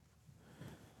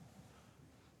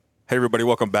Hey, everybody,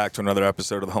 welcome back to another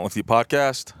episode of the Hunt With You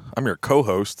podcast. I'm your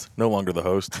co-host, no longer the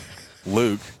host,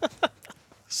 Luke,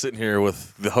 sitting here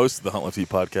with the host of the Hunt With You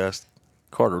podcast,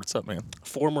 Carter. What's up, man?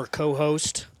 Former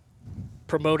co-host,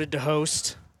 promoted to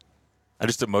host. I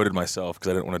just demoted myself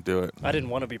because I didn't want to do it. I didn't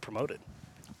want to be promoted.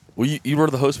 Well, you were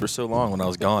the host for so long when I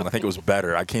was gone. I think it was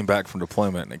better. I came back from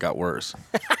deployment and it got worse.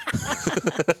 I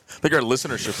think our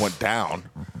listenership went down.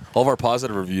 All of our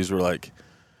positive reviews were like,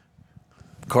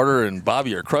 Carter and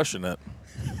Bobby are crushing it.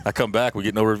 I come back, we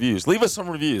get no reviews. Leave us some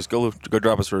reviews. Go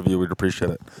drop us a review. We'd appreciate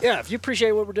it. Yeah, if you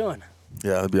appreciate what we're doing.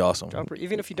 Yeah, that'd be awesome.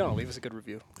 Even if you don't, leave us a good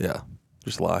review. Yeah,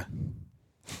 just lie.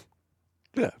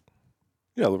 Yeah,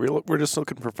 we're just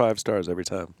looking for 5 stars every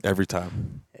time. Every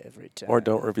time. Every time. Or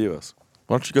don't review us.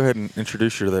 Why don't you go ahead and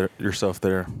introduce yourself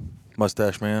there,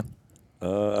 Mustache Man?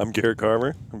 I'm Garrett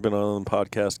Carver. I've been on the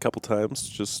podcast a couple times.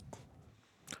 Just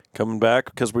coming back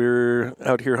because we're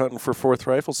out here hunting for 4th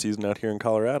rifle season out here in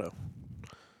Colorado.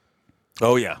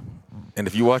 Oh, yeah. And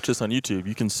if you watch this on YouTube,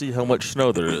 you can see how much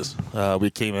snow there is. We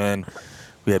came in,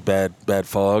 we had bad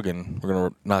fog, and we're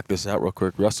going to knock this out real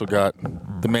quick. We also got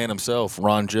the man himself,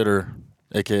 Ron Jitter,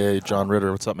 a.k.a. John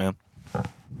Ritter. What's up, man?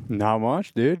 Not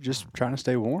much, dude. Just trying to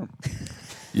stay warm.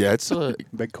 Yeah, it's a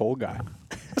Big cold guy.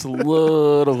 It's a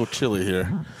little chilly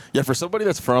here. Yeah, for somebody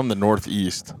that's from the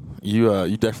Northeast,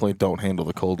 you definitely don't handle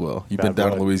the cold well. You've been Bad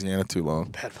down in blood. Louisiana too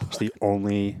long. It's the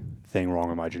only thing wrong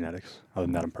with my genetics. Other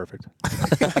than that, I'm perfect.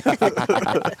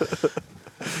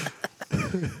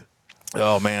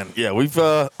 Oh man, yeah, we've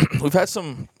had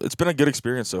some. It's been a good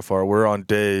experience so far. We're on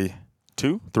day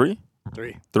 2, 3,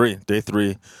 day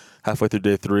 3, halfway through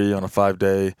day 3 on a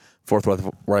 5-day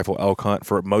 4th rifle elk hunt.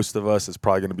 For most of us, it's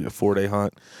probably going to be a 4-day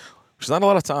hunt, which is not a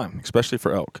lot of time, especially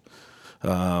for elk.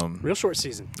 Real short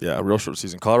season. Yeah, real short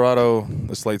season. Colorado,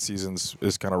 this late season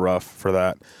is kind of rough for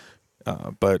that,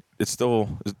 but it's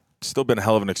still been a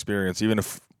hell of an experience. Even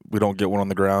if we don't get one on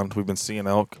the ground, we've been seeing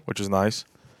elk, which is nice.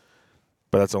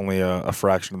 But that's only a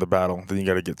fraction of the battle. Then you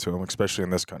got to get to them, especially in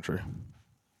this country.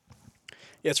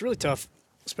 Yeah, it's really tough,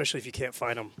 especially if you can't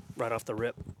find them right off the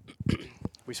rip.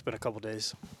 We spent a couple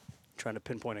days trying to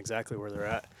pinpoint exactly where they're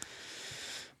at.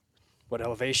 What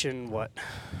elevation, what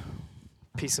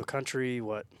piece of country,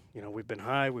 we've been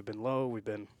high, we've been low,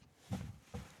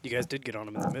 you guys did get on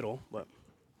them in the middle, but.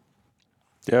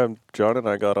 Yeah, John and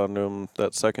I got onto him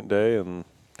that second day and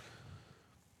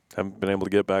haven't been able to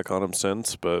get back on him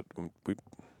since, but we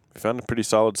found a pretty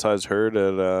solid-sized herd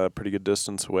at a pretty good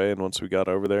distance away, and once we got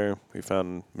over there, we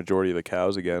found majority of the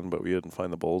cows again, but we didn't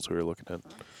find the bulls we were looking at.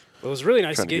 It was really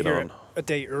nice to Trying to get get here on. a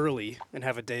day early and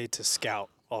have a day to scout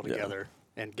all together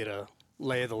and get a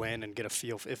lay of the land and get a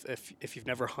feel if you've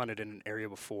never hunted in an area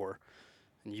before.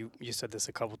 And you said this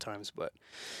a couple times, but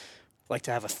like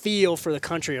to have a feel for the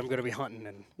country I'm going to be hunting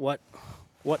and what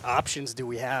options do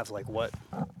we have? Like what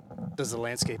does the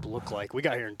landscape look like? We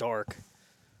got here in dark,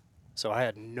 so I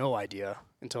had no idea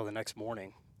until the next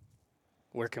morning.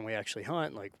 Where can we actually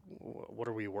hunt? Like what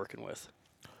are we working with?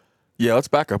 Yeah, let's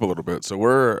back up a little bit. So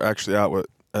we're actually out with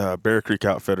Bear Creek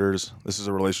Outfitters. This is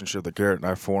a relationship that Garrett and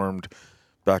I formed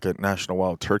back at National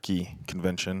Wild Turkey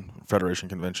Federation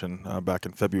Convention back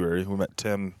in February. We met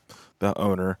Tim, the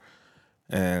owner,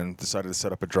 and decided to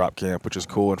set up a drop camp, which is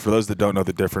cool. And for those that don't know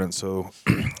the difference, so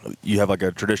you have like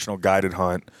a traditional guided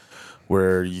hunt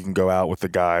where you can go out with the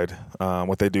guide.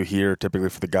 What they do here typically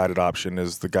for the guided option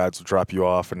is the guides will drop you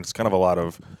off, and it's kind of a lot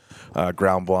of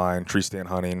ground blind, tree stand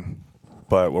hunting.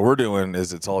 But what we're doing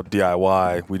is it's all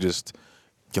DIY. We just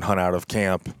can hunt out of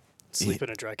camp. Sleep in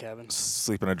a dry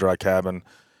cabin.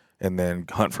 And then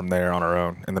hunt from there on our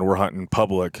own. And then we're hunting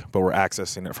public, but we're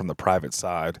accessing it from the private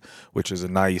side, which is a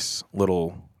nice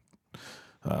little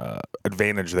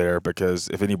advantage there, because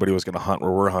if anybody was going to hunt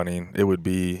where we're hunting, it would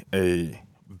be a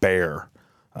bear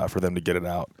for them to get it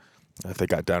out if they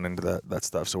got down into that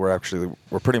stuff. So we're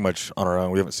pretty much on our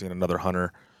own. We haven't seen another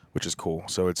hunter, which is cool.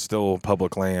 So it's still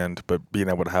public land, but being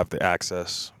able to have the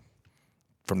access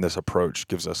from this approach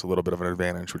gives us a little bit of an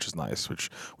advantage, which is nice, which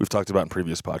we've talked about in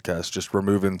previous podcasts. Just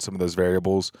removing some of those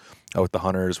variables with the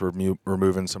hunters,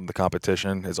 removing some of the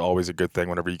competition is always a good thing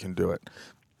whenever you can do it.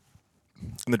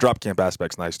 And the drop camp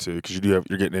aspect's nice too, because you're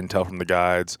getting intel from the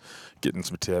guides, getting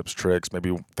some tips, tricks,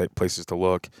 maybe places to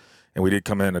look. And we did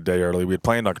come in a day early. We had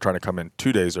planned on trying to come in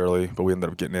 2 days early, but we ended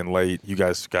up getting in late. You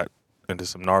guys got into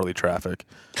some gnarly traffic,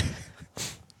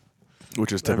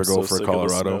 which is typical for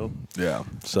Colorado. Yeah.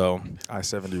 So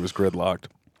I-70 was gridlocked.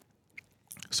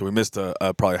 So we missed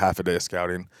probably half a day of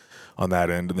scouting on that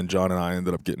end, and then John and I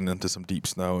ended up getting into some deep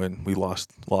snow, and we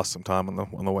lost some time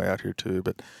on the way out here too.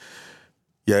 But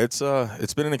yeah,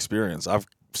 it's been an experience. I've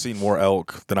seen more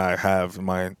elk than I have in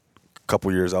my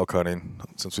couple years elk hunting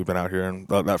since we've been out here, and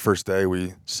that first day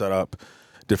we set up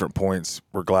different points.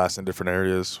 We're glassing different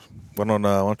areas. Why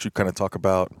don't you kind of talk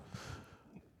about?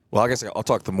 Well, I guess I'll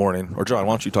talk the morning, or John,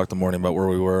 why don't you talk the morning about where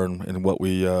we were and what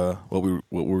we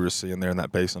were seeing there in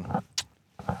that basin?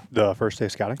 The first day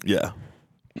of scouting? Yeah.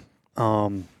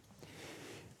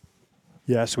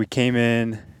 Yeah, so we came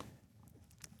in.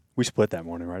 We split that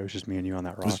morning, right? It was just me and you on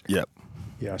that rock. Yep.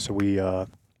 Yeah, so we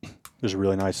there's a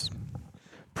really nice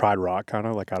Pride rock, kind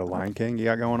of like out of Lion King you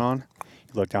got going on.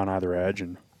 You look down either edge,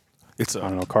 and I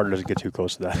don't know, Carter doesn't get too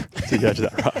close to that, to the edge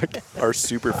of that rock. Our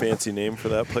super fancy name for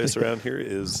that place around here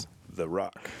is The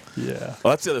Rock. Yeah.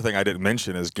 Well, that's the other thing I didn't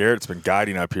mention is Garrett's been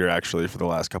guiding up here actually for the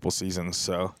last couple seasons.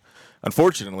 So,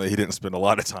 unfortunately, he didn't spend a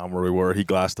lot of time where we were. He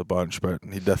glassed a bunch, but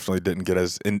he definitely didn't get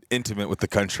as intimate with the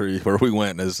country where we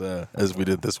went as we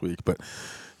did this week. But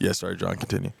yeah, sorry, John,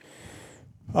 continue.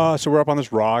 So we're up on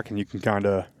this rock, and you can kind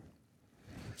of,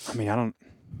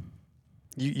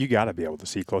 you got to be able to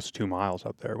see close to 2 miles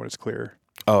up there when it's clear.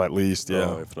 Oh, at least, yeah.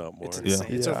 Oh, if not more. It's insane.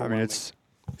 Yeah. It's I mean,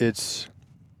 it's.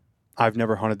 I've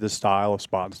never hunted this style of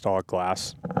spot and stalk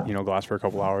glass. Glass for a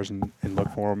couple hours and look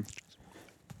for them,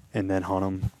 and then hunt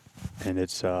them, and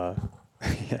it's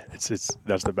it's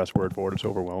that's the best word for it. It's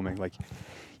overwhelming. Like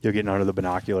you'll get under the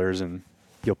binoculars and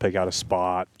you'll pick out a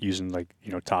spot using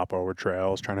top over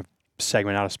trails, trying to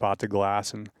segment out a spot to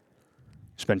glass and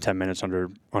spend 10 minutes under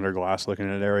glass looking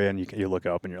at an area, and you look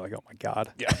up and you're like, oh my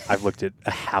God, Yeah. I've looked at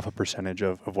a half a percentage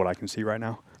of what I can see right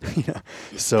now.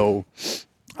 So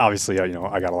obviously, I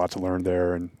got a lot to learn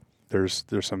there, and there's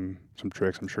some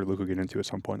tricks I'm sure Luke will get into at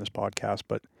some point in this podcast,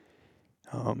 but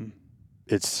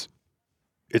it's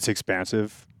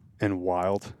expansive and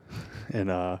wild,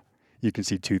 and you can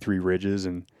see 2-3 ridges,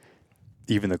 and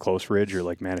even the close ridge, you're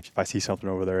like, man, if I see something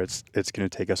over there, it's going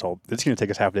to take us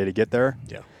half a day to get there.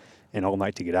 Yeah. And all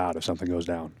night to get out if something goes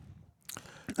down.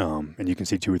 And you can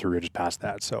see 2 or 3 ridges past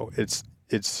that. So it's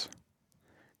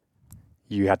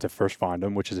you have to first find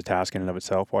them, which is a task in and of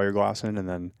itself while you're glassing, and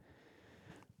then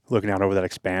looking out over that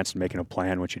expanse and making a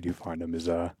plan once you do find them is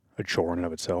a chore in and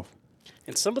of itself.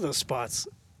 And some of those spots,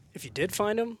 if you did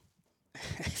find them,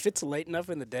 if it's late enough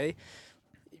in the day,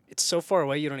 it's so far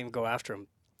away you don't even go after them.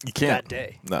 You can't. That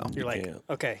day. No. You're like, can't.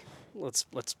 okay, let's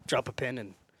drop a pin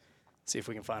and see if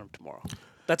we can find them tomorrow.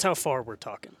 That's how far we're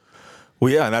talking.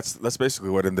 Well, yeah, and that's basically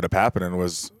what ended up happening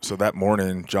was, so that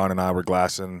morning, John and I were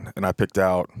glassing, and I picked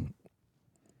out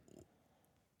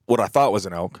what I thought was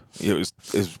an elk. It was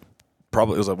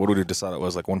like, what did we decide it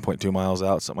was, like 1.2 miles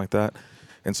out, something like that.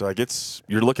 And so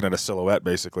you're looking at a silhouette,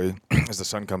 basically, as the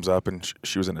sun comes up, and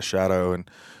she was in a shadow, and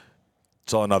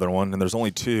saw another one, and there's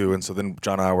only 2, and so then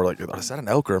John and I were like, is that an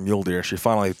elk or a mule deer? She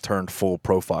finally turned full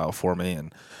profile for me,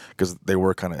 and because they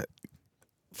were kind of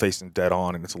facing dead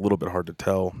on, and it's a little bit hard to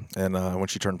tell. And when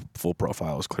she turned full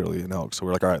profile, it was clearly an elk. So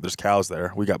we're like, all right, there's cows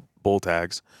there. We got bull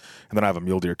tags, and then I have a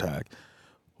mule deer tag.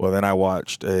 Well, then I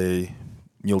watched a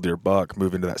mule deer buck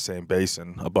move into that same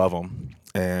basin above him,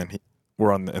 and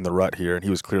we're in the rut here, and he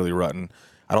was clearly rutting.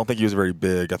 I don't think he was very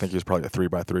big. I think he was probably a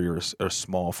 3x3 or a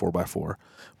small 4x4,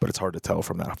 but it's hard to tell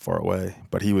from that far away.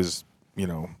 But he was,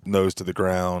 nose to the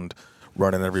ground,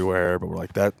 running everywhere. But we're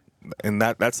like that. And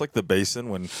that's like the basin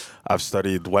when I've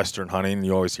studied Western hunting.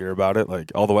 You always hear about it.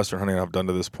 Like all the Western hunting I've done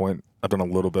to this point, I've done a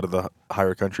little bit of the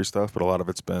higher country stuff, but a lot of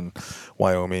it's been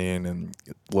Wyoming and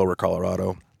lower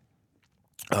Colorado.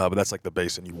 But that's like the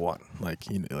basin you want. Like,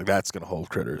 like that's going to hold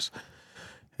critters.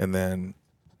 And then,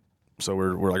 so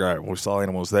we're like, all right, we saw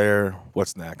animals there.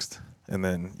 What's next? And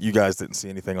then you guys didn't see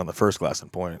anything on the first glassing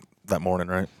point that morning,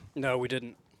 right? No, we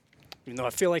didn't. Even though I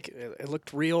feel like it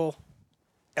looked real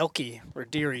elky or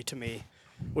deery to me,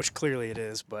 which clearly it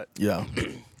is, but Yeah.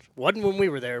 wasn't when we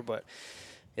were there. But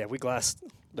yeah, we glassed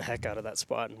the heck out of that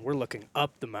spot, and we're looking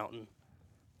up the mountain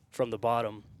from the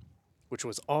bottom, which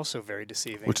was also very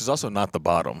deceiving. Which is also not the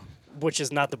bottom. Which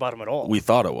is not the bottom at all. We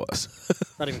thought it was.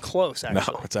 Not even close,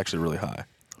 actually. No, it's actually really high.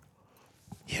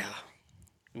 Yeah,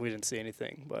 we didn't see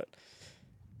anything, but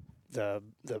the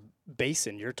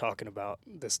basin you're talking about,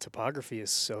 this topography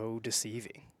is so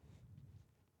deceiving.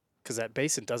 Because that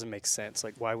basin doesn't make sense.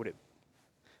 Like, why would it?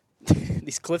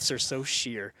 These cliffs are so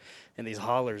sheer, and these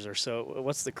hollers are so.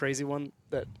 What's the crazy one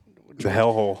that? The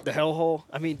hellhole. The hellhole.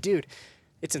 I mean, dude,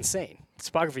 it's insane.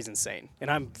 Topography's insane,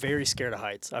 and I'm very scared of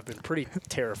heights. I've been pretty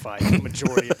terrified the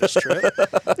majority of this trip.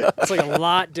 It's like a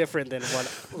lot different than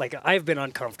what. I've been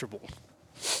uncomfortable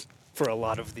for a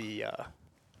lot of the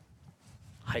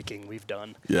hiking we've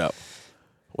done. Yeah.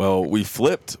 Well, we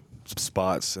flipped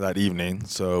spots that evening,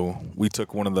 so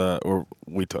one of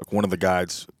the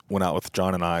guides went out with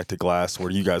John and I to glass where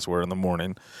you guys were in the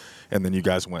morning, and then you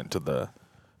guys went to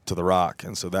to the rock.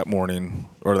 And so that morning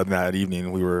or that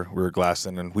evening, we were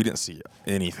glassing, and we didn't see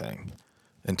anything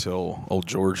until old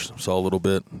George saw a little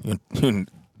bit.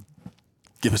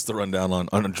 Give us the rundown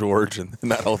on George and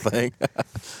that whole thing.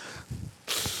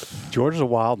 George is a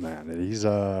wild man. He's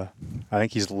I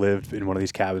think he's lived in one of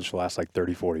these cabins for the last like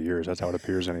 30, 40 years. That's how it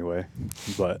appears anyway.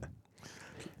 But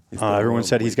everyone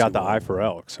said he's got the eye for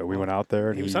elk. So we went out there.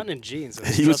 And He was hunting in jeans.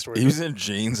 He was in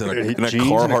jeans and a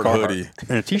Carhartt hoodie.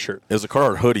 And a T-shirt. It was a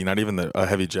Carhartt hoodie, not even a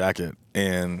heavy jacket.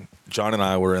 And John and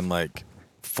I were in like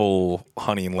full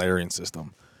hunting layering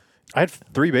system. I had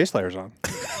 3 base layers on.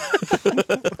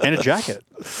 And a jacket.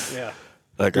 Yeah.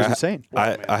 Like It was insane.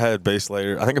 I had base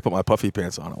layer. I think I put my puffy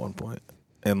pants on at one point.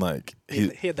 And like He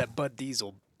had that Bud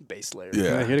Diesel base layer.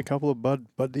 Yeah. He had a couple of Bud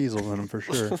Diesels in him for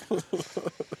sure.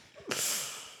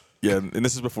 Yeah, and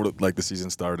this is before like the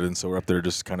season started, and so we're up there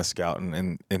just kind of scouting,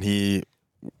 and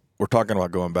we're talking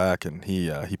about going back, and he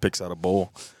picks out a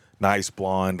bull, nice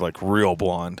blonde, like real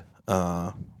blonde,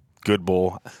 good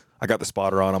bull. I got the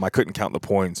spotter on him. I couldn't count the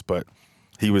points, but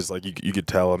he was like you could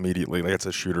tell immediately, like it's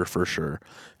a shooter for sure.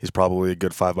 He's probably a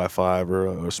good 5x5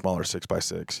 or a smaller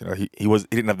 6x6. You know, he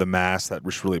didn't have the mass that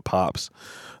just really pops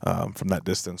from that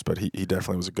distance, but he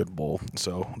definitely was a good bull.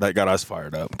 So that got us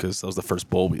fired up because that was the first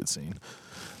bull we had seen.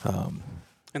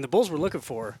 And the bulls we're looking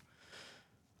for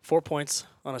 4 points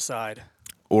on a side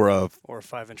Or a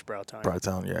 5-inch brow tine.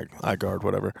 Brightown, yeah, eye guard,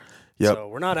 whatever. Yep. So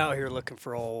we're not out here looking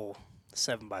for old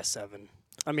 7x7.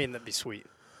 I mean, that'd be sweet,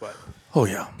 but Oh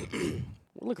yeah, we're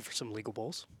looking for some legal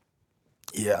bulls,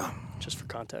 yeah. just for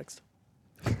context.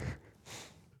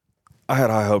 I had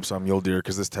high hopes on mule deer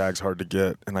because this tag's hard to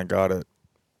get, and I got it,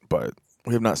 but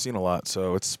we have not seen a lot.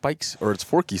 So it's spikes or it's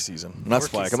forky season, not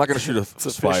Forky spike. I'm not going to shoot a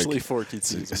spike. Officially forky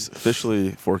season. It's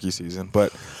officially forky season,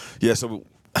 but yeah. So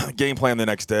game plan the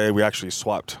next day, we actually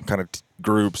swapped kind of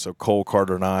groups. So Cole,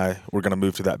 Carter, and I were going to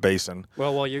move to that basin.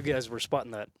 Well, while you guys were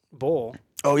spotting that bull,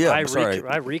 Oh yeah, I sorry.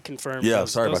 reconfirmed. Yeah,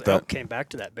 those, sorry those about that. elk came back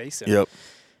to that basin. Yep.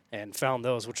 And found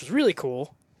those, which was really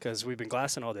cool because we've been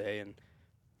glassing all day, and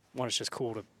one, it's just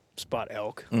cool to spot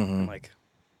elk. Mm-hmm. And like,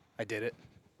 I did it.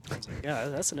 I was like, yeah,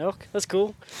 that's an elk. That's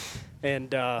cool. And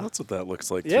That's what that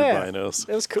looks like yeah, through binos.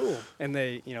 it was cool. And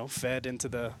they, fed into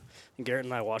the. And Garrett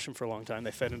and I watched them for a long time.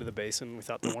 They fed into the basin. We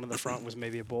thought the one in the front was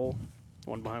maybe a bull.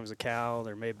 One behind was a cow.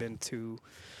 There may have been 2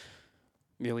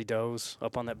 muley does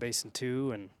up on that basin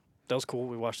too, and that was cool.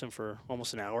 We watched them for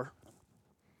almost an hour.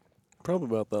 Probably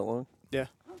about that long. Yeah,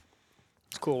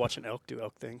 it's cool watching elk do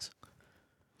elk things.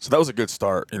 So that was a good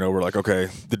start. We're like, okay,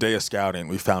 the day of scouting,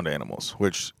 we found animals,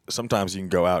 which sometimes you can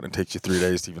go out and it takes you 3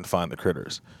 days to even find the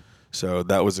critters. So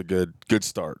that was a good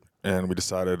start. And we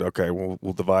decided, okay,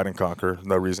 we'll divide and conquer.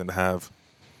 No reason to have,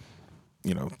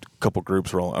 a couple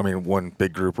groups rolling. I mean, one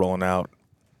big group rolling out,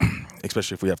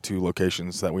 especially if we have 2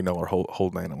 locations that we know are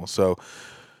holding animals. So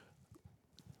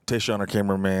Tayshawn, our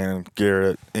cameraman,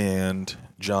 Garrett, and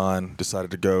John decided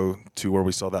to go to where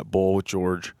we saw that bull with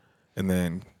George, and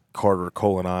then Carter,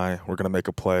 Cole, and I were going to make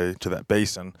a play to that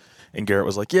basin. And Garrett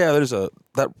was like, yeah, there's a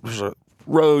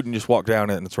road, and you just walk down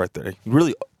it, and it's right there. He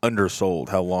really undersold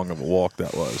how long of a walk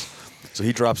that was. So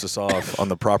he drops us off on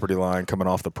the property line coming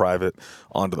off the private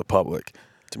onto the public.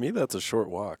 To me, that's a short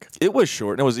walk. It was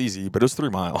short, and it was easy, but it was 3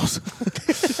 miles.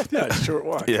 Yeah, it's a short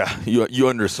walk. Yeah, you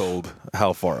undersold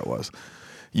how far it was.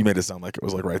 You made it sound like it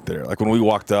was like right there. Like when we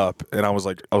walked up, and I was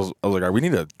like, all right, we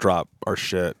need to drop our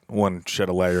shit. 1, shed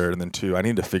a layer, and then 2, I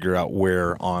need to figure out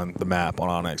where on the map on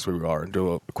Onyx we are and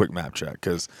do a quick map check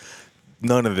because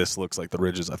none of this looks like the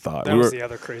ridges I thought. That was the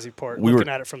other crazy part. Looking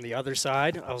at it from the other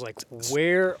side, I was like,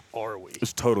 where are we?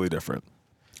 It's totally different.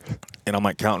 And I'm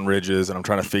like counting ridges, and I'm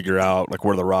trying to figure out like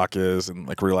where the rock is, and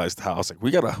like realized how I was like,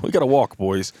 we gotta walk,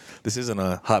 boys. This isn't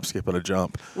a hop, skip, and a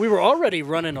jump. We were already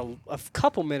running a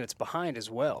couple minutes behind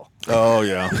as well. Oh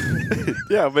yeah,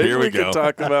 Yeah, maybe Here we we go. could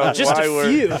talk about Just why a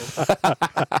we're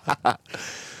few.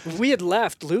 We had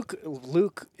left.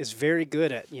 Luke is very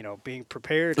good at being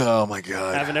prepared, oh my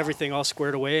god, having everything all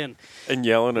squared away, and and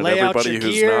yelling at lay out everybody your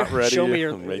who's gear. not ready Show me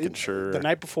your and making sure. the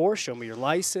night before. Show me your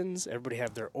license. Everybody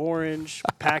have their orange.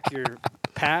 Pack your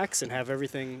packs and have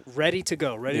everything ready to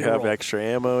go. Ready you to have roll. extra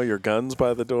ammo, your guns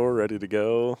by the door, ready to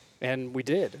go. And we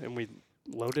did, and we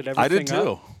loaded everything. I did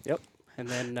too. Up. Yep. And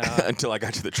then Until I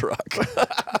got to the truck.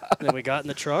 and then we got in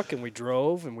the truck and we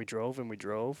drove and we drove and we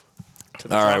drove. To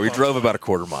the All right, we drop-off. drove about a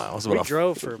quarter mile. It was We about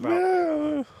drove for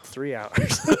about 3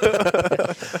 hours.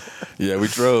 yeah, we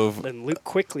drove. Then Luke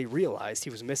quickly realized he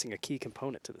was missing a key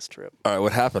component to this trip. All right,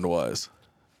 what happened was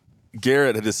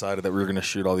Garrett had decided that we were going to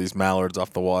shoot all these mallards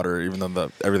off the water, even though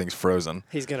everything's frozen.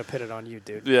 He's gonna pit it on you,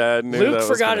 dude. Yeah, I knew that Luke was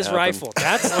forgot gonna his happen. rifle.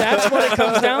 That's what it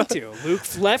comes down to. Luke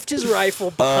left his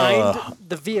rifle behind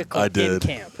the vehicle I in did.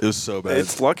 camp. It was so bad.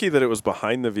 It's lucky that it was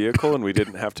behind the vehicle and we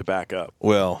didn't have to back up.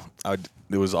 Well,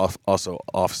 it was also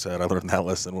offset. I learned that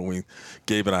lesson when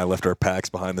Gabe and I left our packs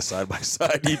behind the side by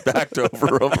side. He backed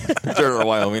over them during our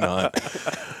Wyoming hunt.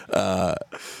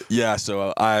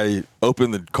 So I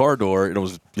opened the car door. And it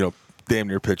was damn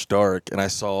near pitch dark, and I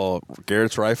saw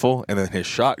Garrett's rifle and then his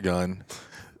shotgun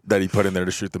that he put in there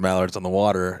to shoot the mallards on the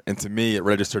water. And to me, it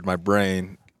registered in my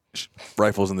brain.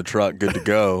 Rifle's in the truck, good to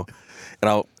go.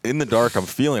 And in the dark, I'm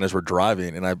feeling as we're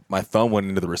driving, and my thumb went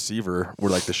into the receiver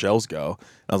where like the shells go.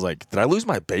 And I was like, did I lose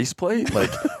my base plate?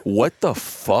 Like, what the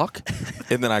fuck?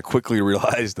 And then I quickly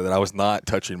realized that I was not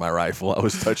touching my rifle. I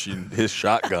was touching his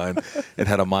shotgun and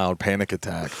had a mild panic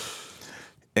attack.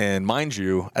 And mind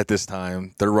you, at this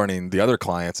time, they're running the other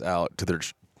clients out to their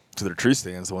tree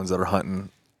stands, the ones that are hunting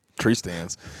tree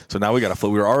stands. So now we got to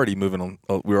float. We were already moving.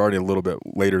 We were already a little bit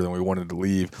later than we wanted to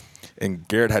leave. And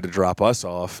Garrett had to drop us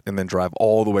off and then drive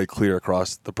all the way clear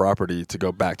across the property to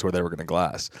go back to where they were going to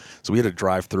glass. So we had to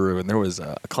drive through, and there was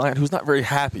a client who was not very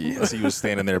happy as he was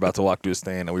standing there about to walk to his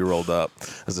stand, and we rolled up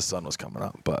as the sun was coming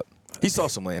up. But he saw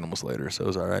some animals later, so it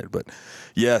was all right. But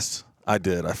yes, I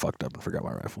did. I fucked up and forgot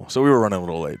my rifle. So we were running a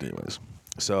little late anyways.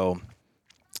 So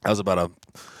that was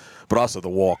but also the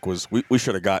walk was, we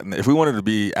should have gotten, if we wanted to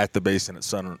be at the basin at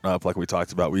sun up like we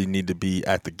talked about, we need to be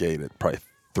at the gate at probably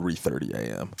 3:30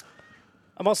 a.m.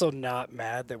 I'm also not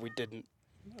mad that we didn't,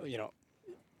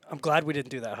 I'm glad we didn't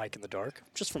do that hike in the dark,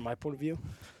 just from my point of view.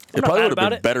 It probably would have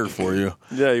been better for you.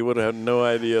 Yeah, you would have had no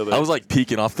idea. That I was like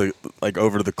peeking off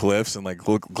over to the cliffs and like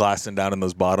glassing down in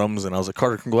those bottoms, and I was like,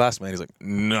 Carter can glass, man. He's like,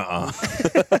 nah,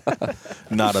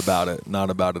 not about it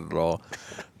at all.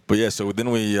 But yeah, so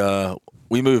then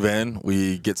we move in,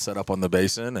 we get set up on the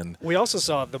basin, and we also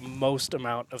saw the most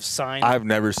amount of sign. I've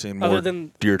never seen more other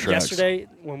than deer tracks. Yesterday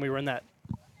when we were in that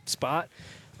spot,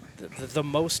 the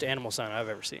most animal sign I've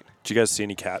ever seen. Did you guys see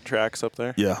any cat tracks up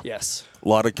there? Yeah. Yes. A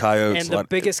lot of coyotes. And the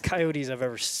biggest coyotes I've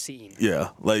ever seen. Yeah.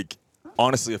 Like,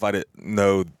 honestly, if I didn't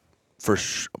know for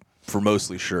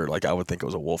mostly sure, like, I would think it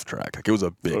was a wolf track. Like, it was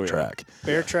a big track.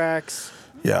 Bear tracks.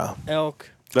 Yeah. Elk.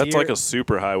 That's deer. like a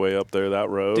super highway up there, that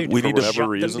road. Dude, we for need to whatever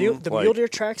reason. The mule deer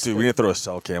tracks. Dude, we need to throw a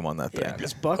cell cam on that thing. Yeah,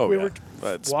 this buck Oh, we yeah. were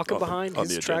That's walking on the- behind, on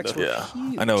his the tracks were agenda. Yeah.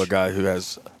 huge. I know a guy who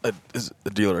has a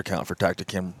dealer account for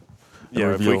Tacticam. Yeah,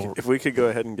 Reveal. if we could go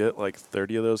ahead and get like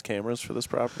 30 of those cameras for this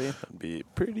property, that'd be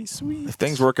pretty sweet. If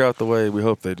things work out the way we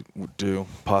hope they do,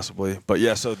 possibly. But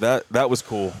yeah, so that was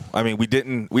cool. I mean,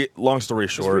 long story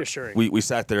short, reassuring. we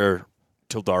sat there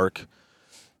till dark,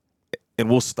 and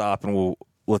we'll stop and we'll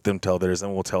let them tell theirs,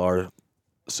 and we'll tell our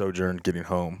sojourn getting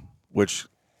home, which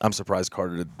I'm surprised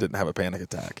Carter didn't have a panic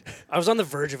attack. I was on the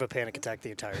verge of a panic attack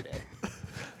the entire day.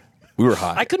 We were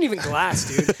high. I couldn't even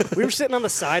glass, dude. We were sitting on the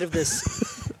side of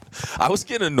this. I was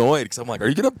getting annoyed because I'm like, are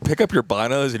you going to pick up your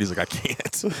binos? And he's like, I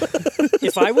can't.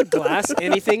 If I would glass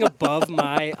anything above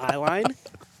my eye line,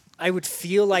 I would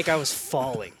feel like I was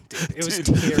falling, dude. It was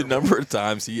terrible. The number of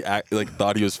times he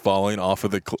thought he was falling off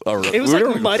of the It was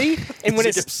like muddy, and when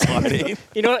He kept sliding.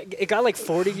 it got like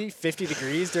 40, 50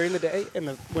 degrees during the day, and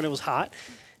when it was hot,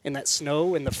 and that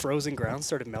snow and the frozen ground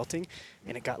started melting,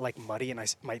 and it got like muddy,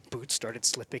 and my boots started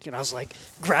slipping, and I was like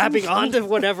grabbing onto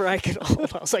whatever I could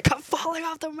hold. I was like, I'm falling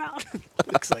off the mountain.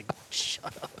 Luke's like,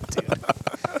 shut up, dude.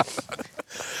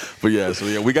 But yeah, so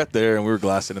yeah, we got there and we were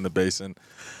glassing in the basin,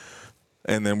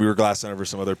 and then we were glassing over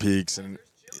some other peaks, and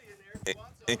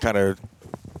kind of,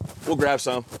 we'll grab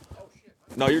some.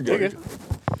 No, you're good. You're good.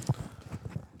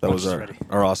 That Lunch was is our ready.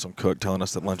 awesome cook telling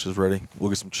us that lunch is ready.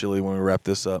 We'll get some chili when we wrap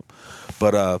this up.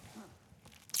 But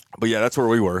yeah, that's where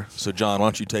we were. So John, why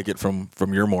don't you take it from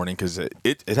your morning, because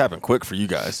it happened quick for you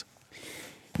guys.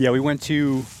 Yeah, we went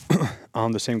to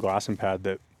the same glassing pad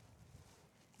that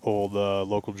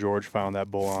local George found that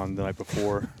bull on the night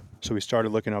before. So we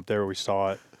started looking up there, we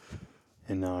saw it,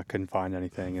 and couldn't find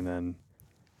anything. And then,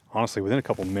 honestly, within a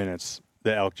couple minutes,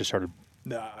 the elk just started.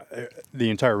 The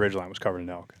entire ridgeline was covered in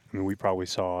elk. I mean, we probably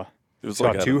saw It was like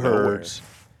out of two nowhere. herds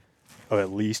of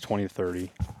at least 20 to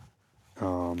 30.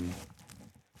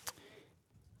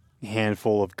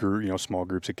 Handful of small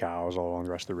groups of cows all along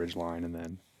the rest of the ridgeline, and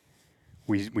then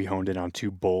we honed in on two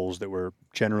bulls that were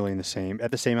generally at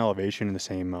the same elevation in the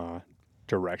same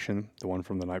direction the one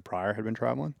from the night prior had been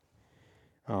traveling,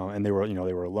 and they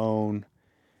were alone.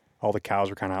 All the cows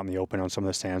were kind of out in the open on some of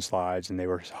the sand slides, and they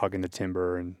were hugging the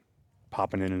timber and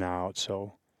popping in and out.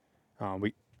 So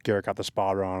Garrett got the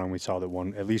spotter on, and we saw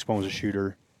that at least one was a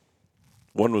shooter.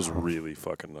 One was really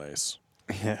fucking nice.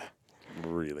 Yeah.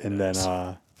 Really And nice.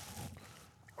 then,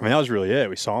 that was really it.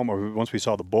 We saw them. Once we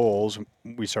saw the bulls,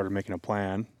 we started making a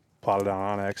plan, plotted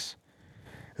down Onyx.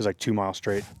 It was like 2 mile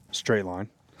straight line.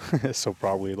 So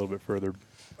probably a little bit further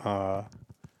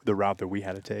the route that we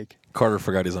had to take. Carter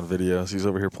forgot he's on video. So he's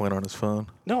over here playing on his phone,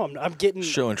 No, I'm getting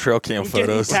showing trail cam I'm getting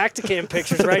photos. Tacticam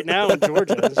pictures right now in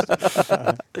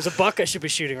Georgia. There's a buck I should be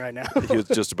shooting right now. He was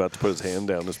just about to put his hand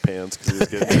down his pants because he was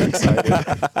getting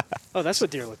excited. Oh, that's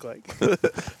what deer look like. I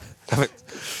haven't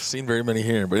seen very many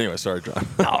here, but anyway, sorry, John.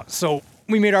 So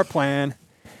we made our plan,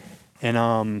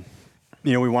 and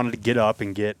we wanted to get up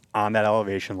and get on that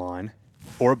elevation line,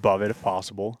 or above it if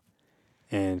possible,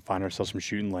 and find ourselves some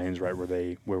shooting lanes right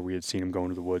where we had seen them go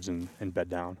into the woods and bed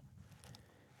down.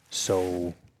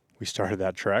 So we started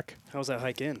that trek. How was that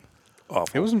hike in? Awful.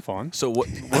 It wasn't fun. So what?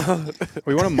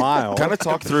 We went a mile. Kind of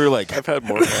talk through like I've had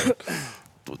more fun.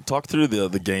 talk through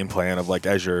the game plan of like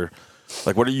as you're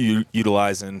like what are you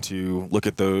utilizing to look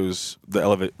at the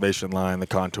elevation line, the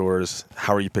contours?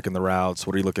 How are you picking the routes?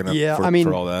 What are you looking at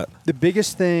for all that? The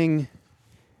biggest thing,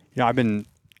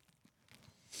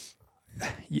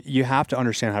 you have to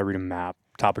understand how to read a map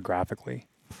topographically.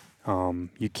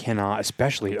 You cannot,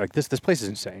 especially like this place is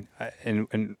insane,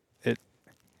 and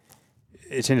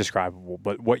it's indescribable.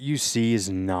 But what you see is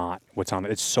not what's on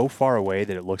it. It's so far away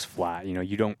that it looks flat.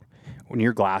 You don't when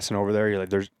you're glassing over there. You're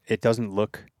like, it doesn't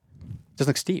look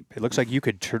steep. It looks like you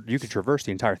could traverse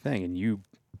the entire thing, and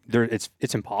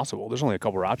it's impossible. There's only a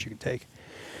couple routes you can take.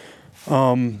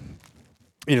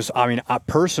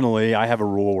 Personally, I have a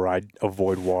rule where I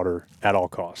avoid water at all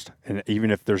costs, and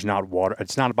even if there's not water,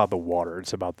 it's not about the water.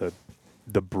 It's about the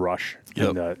brush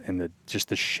and the just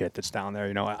the shit that's down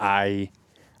there.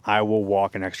 I will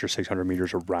walk an extra 600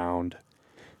 meters around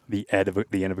the end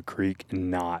of a creek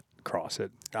and not cross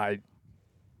it.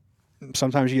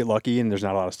 Sometimes you get lucky and there's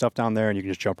not a lot of stuff down there and you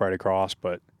can just jump right across,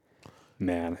 but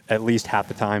man, at least half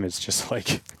the time it's just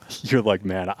like you're like,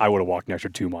 man, I would have walked an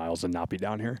extra 2 miles and not be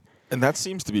down here. And that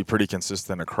seems to be pretty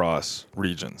consistent across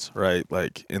regions, right?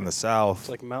 Like in the South, It's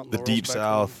like Mount the Laurel's deep back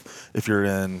South. If you're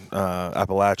in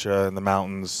Appalachia in the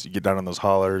mountains, you get down in those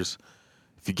hollers.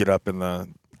 If you get up in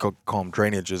call them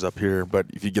drainages up here, but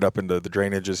if you get up into the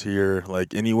drainages here,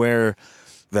 like anywhere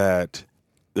that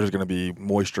there's going to be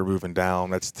moisture moving down,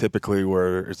 that's typically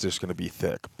where it's just going to be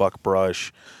thick.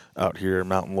 Buckbrush out here,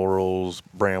 mountain laurels,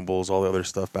 brambles, all the other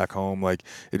stuff back home. Like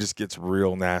it just gets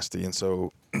real nasty. And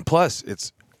so, plus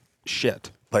it's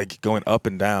shit. Like going up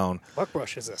and down.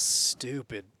 Buckbrush is a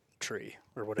stupid tree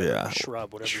or whatever,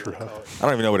 shrub, whatever you want to call it. I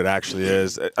don't even know what it actually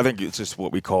is. I think it's just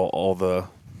what we call all the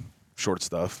short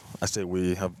stuff. I say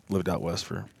we have lived out west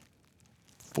for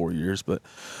 4 years, but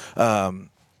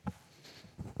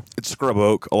it's scrub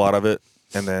oak, a lot of it,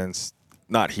 and then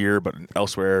not here, but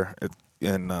elsewhere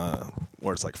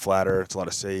where it's like flatter. It's a lot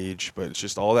of sage, but it's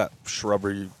just all that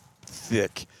shrubbery,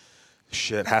 thick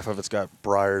shit. Half of it's got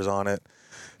briars on it.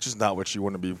 It's just not what you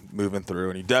want to be moving through,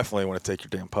 and you definitely want to take your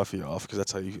damn puffy off because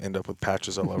that's how you end up with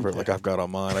patches all over it, like I've got on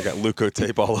mine. I got Leuco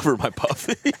tape all over my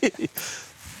puffy.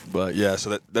 But yeah,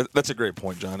 so that's a great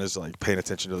point, John, is like paying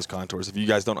attention to those contours. If you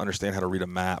guys don't understand how to read a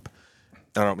map,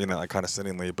 I don't mean that like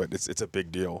condescendingly, but it's a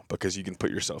big deal because you can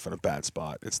put yourself in a bad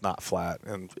spot. It's not flat,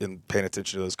 and paying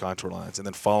attention to those contour lines and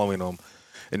then following them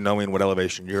and knowing what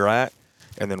elevation you're at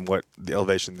and then what the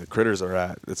elevation the critters are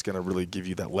at, it's going to really give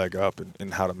you that leg up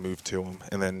and how to move to them.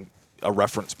 And then a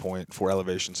reference point for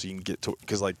elevation so you can get to,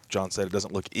 because like John said, it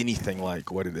doesn't look anything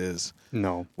like what it is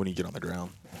when you get on the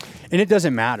ground. And it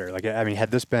doesn't matter. Like, I mean,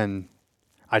 had this been,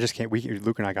 I just can't,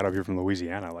 Luke and I got up here from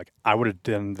Louisiana, like I would have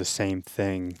done the same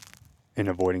thing in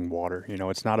avoiding water.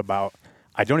 It's not about,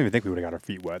 I don't even think we would have got our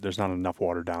feet wet. There's not enough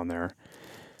water down there.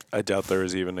 I doubt there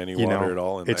is even any water at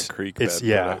all in that creek bed.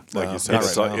 Yeah. Like you said,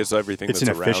 it's everything it's that's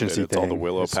an around it. efficiency It's all the thing.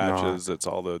 willow It's patches. not. It's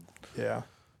all the Yeah.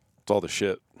 it's all the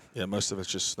shit. Yeah, most of it's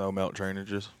just snow melt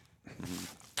drainages. Mm-hmm.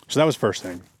 So that was first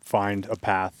thing, find a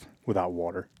path without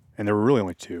water. And there were really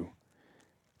only two.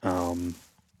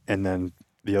 And then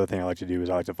the other thing I like to do is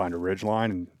I like to find a ridge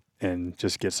line and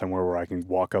just get somewhere where I can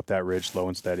walk up that ridge slow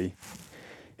and steady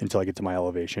until I get to my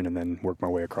elevation and then work my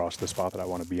way across the spot that I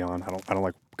want to be on. I don't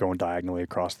like going diagonally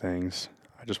across things.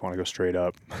 I just want to go straight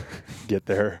up, get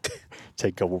there,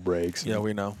 take a couple breaks. Yeah,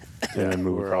 we know. And then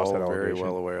move We're across all that elevation. very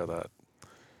well aware of that.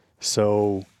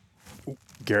 So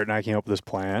Garrett and I came up with this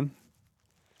plan,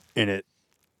 and it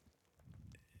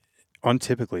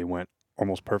untypically went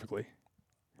almost perfectly.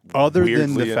 Other than the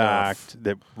Weirdly enough. fact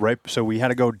that so we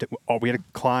had to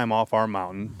climb off our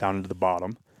mountain down into the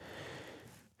bottom,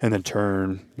 and then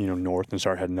turn north and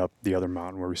start heading up the other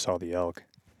mountain where we saw the elk.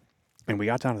 And we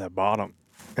got down to that bottom,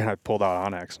 and I pulled out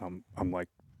Onyx, and I'm like,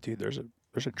 dude, there's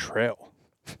a trail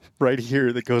right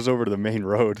here that goes over to the main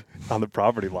road on the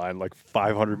property line, like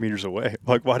 500 meters away.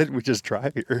 Like, why didn't we just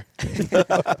drive here?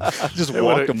 Just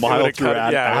walk a mile through it would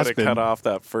have Aspen. cut off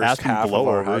that first Aspen half of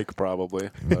our blowover. hike, probably.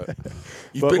 But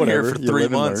You've But been here whatever, for you 3 live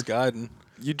and months, learn. guiding.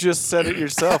 you just said it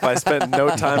yourself. I spent no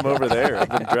time over there. I've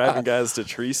been driving guys to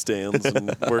tree stands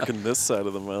and working this side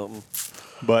of the mountain.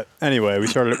 But anyway, we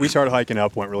started hiking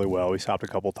up, went really well. We stopped a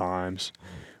couple times.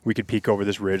 We could peek over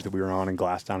this ridge that we were on and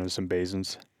glass down into some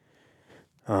basins.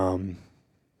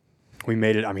 We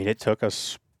made it. I mean, it took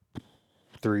us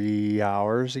 3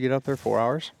 hours to get up there, 4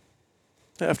 hours.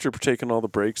 After taking all the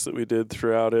breaks that we did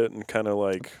throughout it and kind of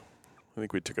like, I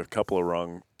think we took a couple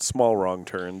of small wrong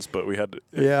turns, but we had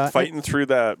to, fighting through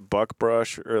that buck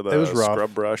brush or It was the rough.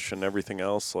 scrub brush and everything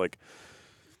else. Like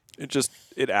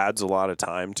it adds a lot of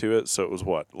time to it. So it was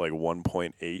like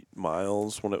 1.8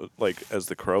 miles when it was like as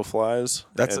the crow flies.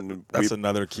 That's and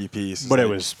another key piece. But it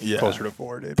Like, was yeah. closer to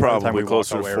 4, dude. By the time probably we walked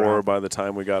closer all to the way 4 around. by the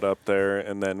time we got up there,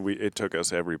 and then it took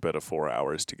us every bit of 4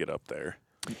 hours to get up there.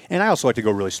 And I also like to go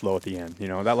really slow at the end. You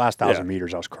know, that last 1,000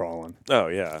 meters, I was crawling. Oh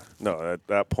yeah, no. At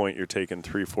that point, you're taking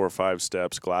 3, 4, 5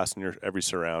 steps, glassing your every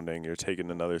surrounding. You're taking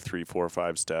another 3, 4,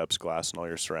 5 steps, glassing all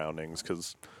your surroundings,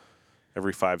 because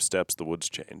every 5 steps the woods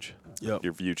change. Yep.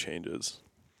 Your view changes.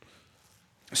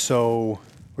 So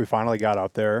we finally got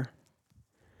up there.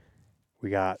 We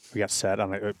got set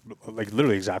on like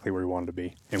literally exactly where we wanted to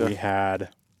be, and we had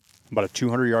about a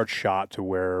 200-yard shot to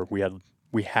where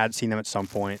we had seen them at some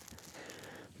point,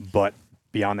 but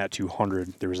beyond that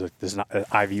 200, there was this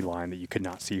IV line that you could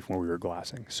not see from where we were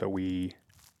glassing. So we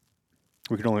thought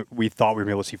we were going to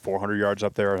be able to see 400 yards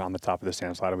up there on the top of the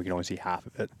sand slide, and we could only see half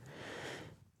of it.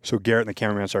 So Garrett and the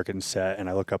cameraman start getting set, and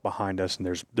I look up behind us, and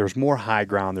there's more high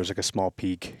ground. There's like a small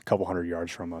peak, a couple hundred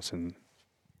yards from us, and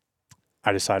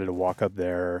I decided to walk up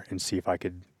there and see if I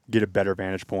could get a better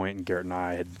vantage point. And Garrett and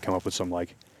I had come up with some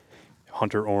like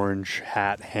hunter orange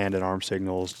hat, hand and arm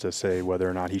signals to say whether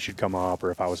or not he should come up or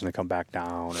if I was going to come back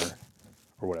down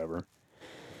or whatever.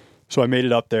 So I made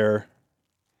it up there.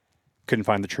 Couldn't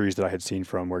find the trees that I had seen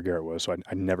from where Garrett was, so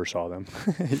I never saw them.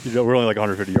 We're only like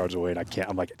 150 yards away, and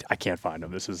I can't find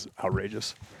them. This is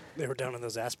outrageous. They were down in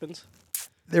those aspens.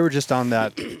 They were just on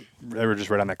that. They were just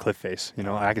right on that cliff face. You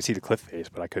know, I could see the cliff face,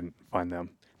 but I couldn't find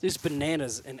them. Just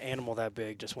bananas. An animal that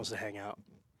big just wants to hang out.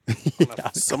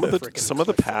 Some of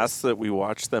the paths that we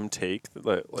watched them take,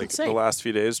 like the insane. last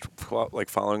few days, like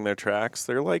following their tracks,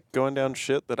 they're like going down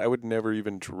shit that I would never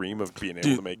even dream of being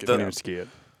able to make it Couldn't down. even ski it.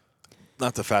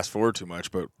 Not to fast forward too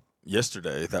much, but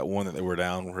yesterday, that one that they were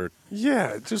down, where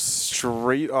Yeah, just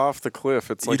straight off the cliff.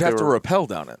 It's like you'd have they to were- rappel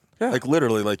down it. Yeah. Like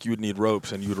literally, like you would need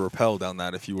ropes and you would rappel down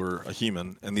that if you were a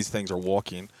human. And these things are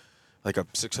walking like a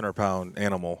 600-pound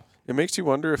animal. It makes you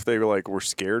wonder if they were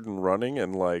scared and running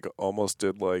and like almost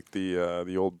did like the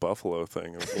old buffalo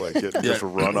thing of like just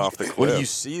run off the cliff. When you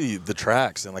see the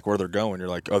tracks and like where they're going, you're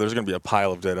like, oh, there's going to be a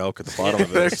pile of dead elk at the bottom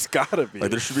of There's this. gotta be.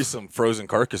 Like there should be some frozen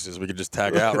carcasses we could just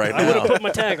tag out right I would have now. put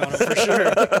my tag on it for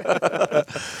sure.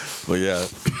 But yeah,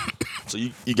 so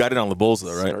you got it on the bulls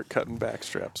though, right? Start cutting back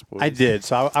straps. Boys. I did.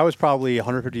 So I was probably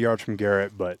 150 yards from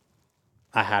Garrett, but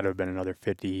I had to have been another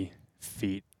 50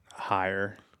 feet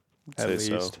higher at Say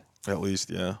least. so. At least,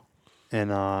 yeah.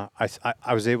 And I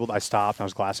stopped and I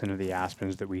was glassing into the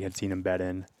aspens that we had seen him bed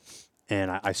in. And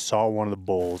I saw one of the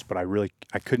bulls, but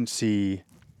I couldn't see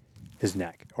his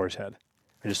neck or his head.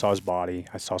 I just saw his body.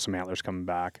 I saw some antlers coming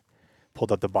back.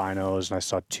 Pulled up the binos and I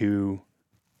saw 2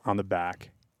 on the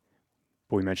back.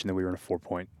 But we mentioned that we were in a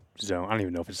 4-point zone. I don't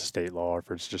even know if it's a state law or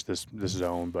if it's just this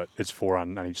zone, but it's 4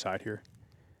 on each side here.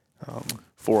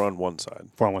 4 on one side.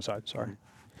 4 on one side, sorry.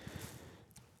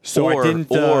 So or, I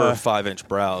didn't. or 5-inch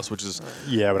brows, which is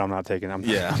Yeah, but I'm not taking. I'm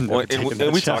yeah. I'm Well, never taking and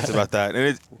that we shot. talked about that,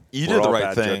 and you We're did the all right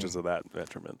bad thing. judges of that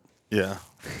measurement. Yeah,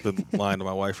 been lying to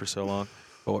my wife for so long.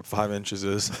 But what 5 inches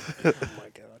is? Oh my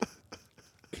god.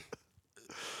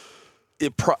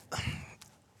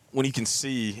 When you can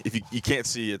see, if you can't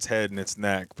see its head and its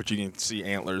neck, but you can see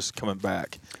antlers coming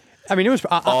back. I mean, it was.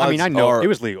 I mean, I know are- it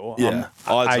was legal. Yeah,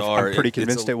 odds are I'm pretty it's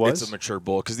convinced a, it was. It's a mature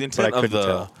bull because the But I intent of couldn't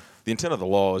tell. the intent of the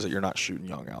law is that you're not shooting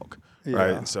young elk, right?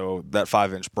 Yeah. And so that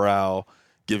 5-inch brow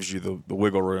gives you the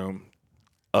wiggle room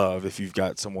of if you've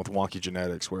got someone with wonky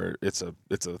genetics where it's a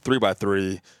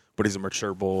 3x3, but he's a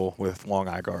mature bull with long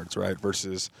eye guards, right?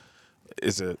 Versus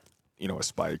is it a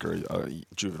spike or a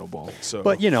juvenile bull? So,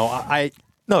 But I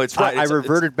no, it's right. I It's-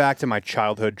 reverted back to my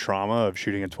childhood trauma of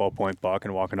shooting a 12-point buck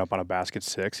and walking up on a basket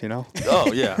 6.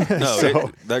 Oh yeah, no,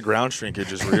 So- that ground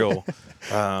shrinkage is real,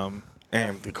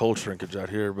 and the cold shrinkage out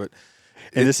here. But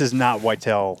And this is not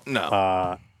whitetail.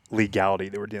 No. legality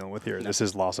that we're dealing with here. This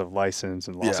is loss of license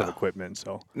and loss of equipment.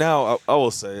 So now I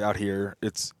will say out here,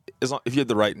 it's if you had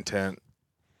the right intent,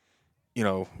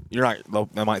 you're not.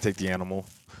 They might take the animal,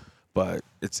 but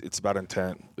it's about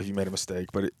intent. If you made a mistake,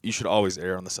 but you should always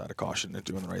err on the side of caution and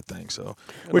doing the right thing. So,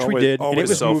 which we did. And it Always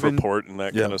was moving. self-report in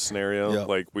that kind of scenario. Yeah.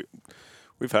 Like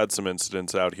we've had some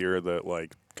incidents out here that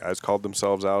like guys called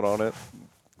themselves out on it.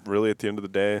 Really, at the end of the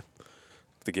day,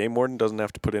 the game warden doesn't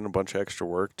have to put in a bunch of extra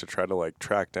work to try to like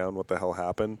track down what the hell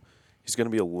happened. He's going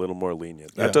to be a little more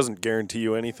lenient. That doesn't guarantee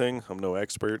you anything. I'm no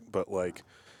expert, but like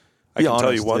I can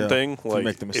tell you one thing: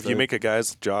 like if you make a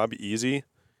guy's job easy,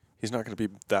 he's not going to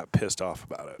be that pissed off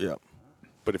about it. Yeah.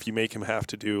 But if you make him have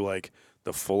to do like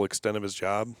the full extent of his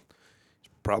job, it's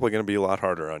probably going to be a lot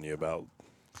harder on you about.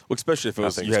 Well, especially if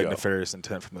you had go. nefarious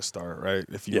intent from the start, right?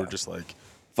 If you were just like,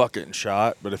 fuck it and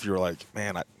shot, but if you were like,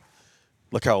 man,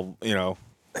 look how,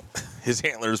 his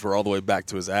antlers were all the way back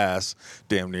to his ass,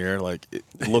 damn near. Like, it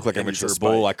looked like a mature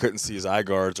bull. I couldn't see his eye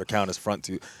guards or count his front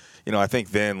tooth. I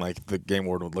think then, like, the game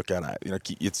warden would look at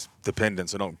it. It's dependent,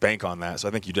 so don't bank on that. So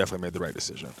I think you definitely made the right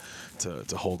decision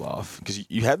to hold off. Because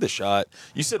you had the shot.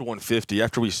 You said 150.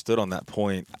 After we stood on that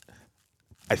point,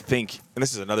 I think, and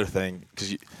this is another thing,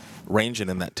 because ranging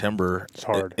in that timber, it's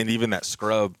hard. And even that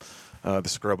scrub, the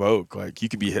scrub oak, like, you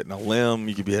could be hitting a limb.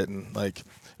 You could be hitting, like,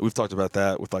 we've talked about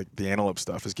that with, like, the antelope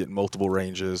stuff, is getting multiple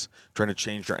ranges, trying to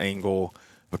change your angle,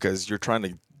 because you're trying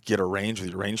to get a range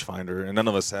with your rangefinder, and none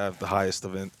of us have the highest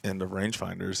end of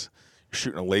rangefinders. You're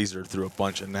shooting a laser through a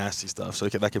bunch of nasty stuff, so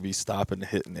that could be stopping and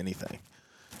hitting anything.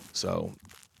 So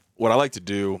what I like to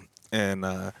do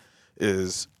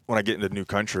is when I get into new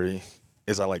country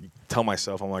is I like tell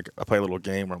myself, I play a little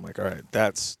game where I'm like, all right,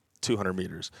 that's 200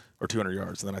 meters or 200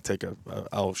 yards, and then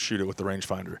I'll shoot it with the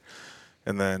rangefinder,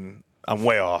 and then I'm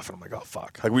way off, and I'm like, oh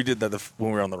fuck. Like we did that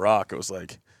when we were on the rock. It was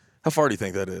like, how far do you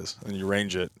think that is? And you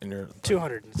range it, and you're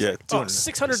 200. Yeah, 200.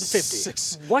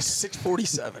 650. What?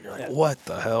 647. You're like, what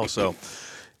the hell? So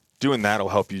doing that will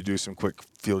help you do some quick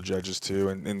field judges too,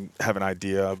 and have an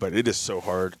idea. But it is so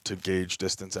hard to gauge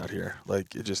distance out here.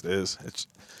 Like it just is.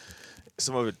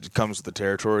 Some of it comes with the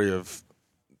territory of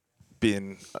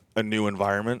being a new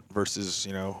environment versus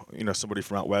somebody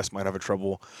from out west might have a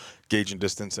trouble gauging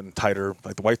distance in tighter,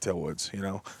 like the whitetail woods.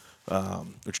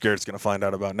 Which Garrett's going to find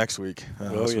out about next week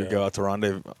as we go out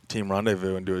to team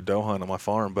rendezvous and do a doe hunt on my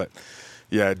farm. But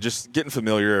yeah, just getting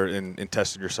familiar and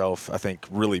testing yourself, I think,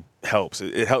 really helps.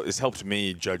 It's helped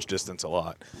me judge distance a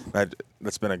lot.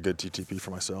 That's been a good TTP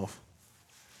for myself.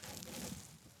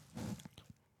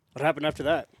 What happened after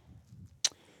that?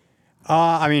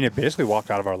 It basically walked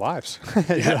out of our lives.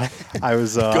 I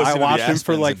watched him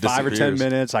for like 5 or 10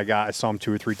 minutes. I saw him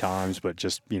 2 or 3 times, but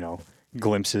just,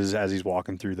 glimpses as he's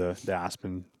walking through the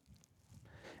aspen.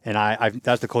 And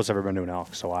that's the closest I've ever been to an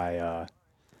elk. So I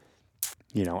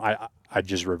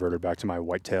just reverted back to my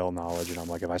whitetail knowledge, and I'm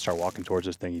like, if I start walking towards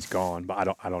this thing, he's gone.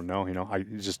 But I don't know, I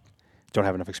just don't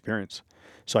have enough experience.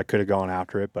 So I could have gone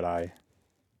after it, but I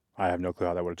have no clue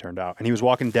how that would have turned out. And he was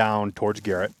walking down towards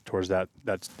Garrett, towards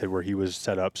that's where he was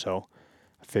set up. So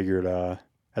I figured,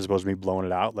 as opposed to me blowing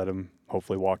it out, let him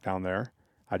hopefully walk down there.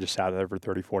 I just sat there for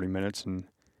 30, 40 minutes and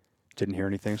didn't hear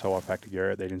anything. So I walked back to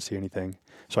Garrett. They didn't see anything.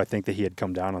 So I think that he had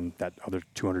come down on that other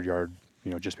 200-yard,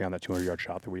 just beyond that 200-yard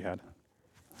shot that we had.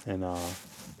 And,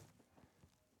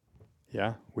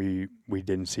 we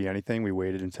didn't see anything. We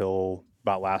waited until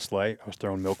about last light. I was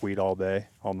throwing milkweed all day,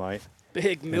 all night.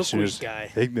 Big milkweed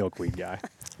guy. Big milkweed guy.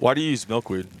 Why do you use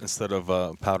milkweed instead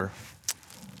of powder?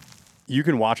 You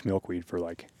can watch milkweed for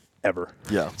like ever.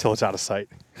 Yeah. Until it's out of sight.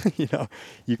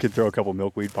 You can throw a couple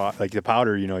milkweed like the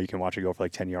powder, you can watch it go for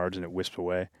like 10 yards and it wisps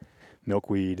away.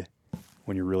 Milkweed,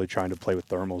 when you're really trying to play with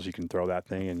thermals, you can throw that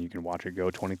thing and you can watch it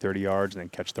go 20, 30 yards and then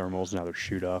catch thermals and either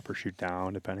shoot up or shoot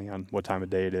down depending on what time of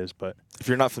day it is. But if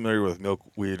you're not familiar with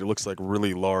milkweed, it looks like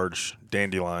really large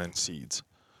dandelion seeds.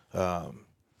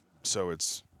 So it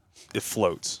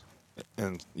floats,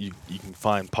 and you can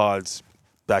find pods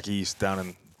back east down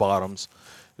in bottoms.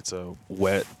 It's a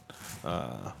wetland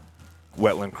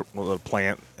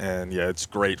plant, and it's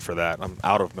great for that. I'm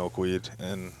out of milkweed,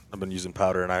 and I've been using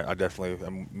powder, and I definitely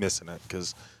am missing it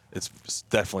because it's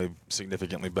definitely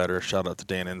significantly better. Shout out to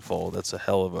Dan Infold. That's a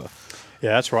hell of a.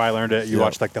 Yeah, that's where I learned it. You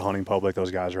watch like the hunting public;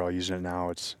 those guys are all using it now.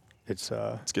 It's getting it's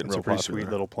real a pretty popular. sweet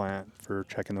little plant for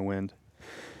checking the wind.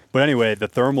 But anyway, the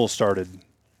thermals started.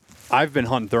 I've been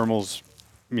hunting thermals,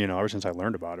 ever since I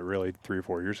learned about it, really 3 or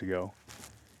 4 years ago.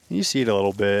 And you see it a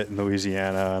little bit in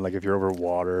Louisiana, and like if you're over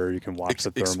water, you can watch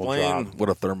the thermal Explain drop. what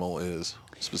a thermal is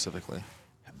specifically.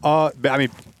 Basically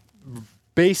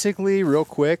basically, real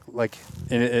quick, like,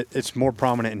 and it's more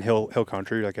prominent in hill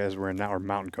country, like as we're in now, or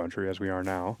mountain country as we are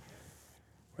now.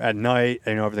 At night,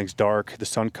 everything's dark. The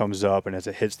sun comes up, and as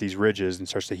it hits these ridges and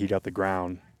starts to heat up the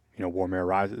ground, warm air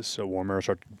rises. So warm air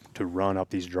starts to run up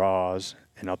these draws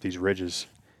and up these ridges,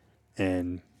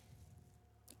 and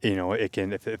it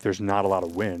can, if there's not a lot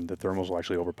of wind, the thermals will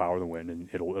actually overpower the wind, and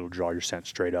it'll draw your scent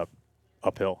straight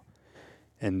uphill.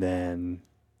 And then,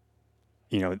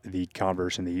 the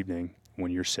converse in the evening when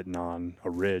you're sitting on a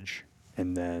ridge,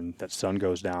 and then that sun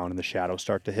goes down and the shadows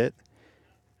start to hit,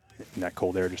 and that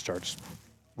cold air just starts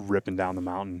ripping down the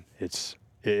mountain.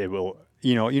 It will,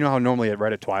 how normally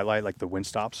right at twilight, like the wind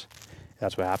stops.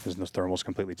 That's what happens, and those thermals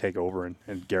completely take over.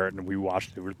 And Garrett and we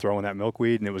watched it. We were throwing that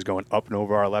milkweed, and it was going up and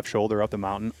over our left shoulder up the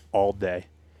mountain all day.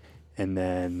 And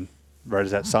then right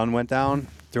as that sun went down,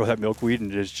 throw that milkweed,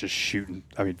 and just shooting,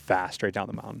 fast, straight down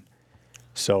the mountain.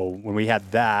 So when we had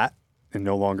that, and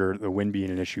no longer the wind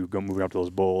being an issue, moving up to those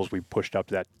bulls, we pushed up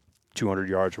to that 200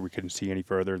 yards where we couldn't see any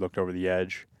further, looked over the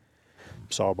edge,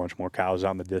 saw a bunch more cows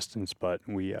out in the distance, but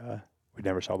we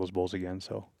never saw those bulls again.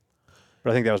 So.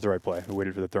 But I think that was the right play. We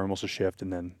waited for the thermals to shift,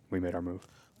 and then we made our move.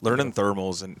 Learning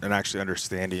thermals and actually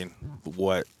understanding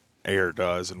what air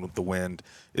does and what the wind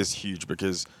is huge,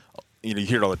 because you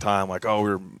hear it all the time, like, oh, we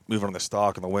were moving on the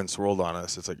stalk and the wind swirled on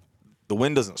us. It's like the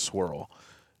wind doesn't swirl.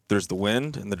 There's the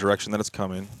wind and the direction that it's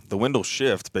coming. The wind will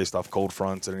shift based off cold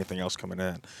fronts and anything else coming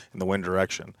in the wind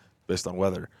direction based on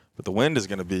weather. But the wind is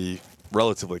going to be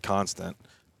relatively constant.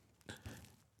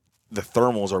 The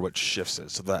thermals are what shifts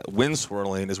it. So that wind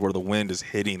swirling is where the wind is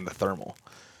hitting the thermal.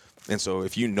 And so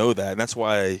if you know that, and that's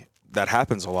why that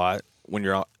happens a lot when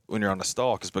you're on a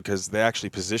stalk, is because they actually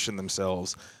position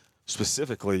themselves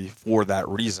specifically for that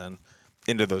reason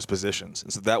into those positions.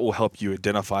 And so that will help you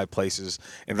identify places.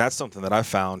 And that's something that I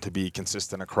found to be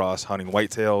consistent across hunting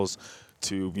whitetails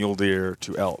to mule deer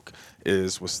to elk,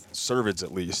 is with cervids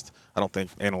at least. I don't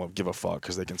think antelope give a fuck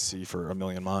because they can see for a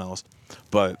million miles.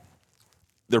 But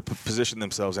they're positioning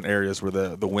themselves in areas where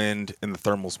the wind and the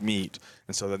thermals meet,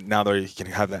 and so that now they can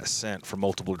have that scent from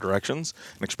multiple directions,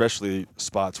 and especially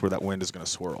spots where that wind is going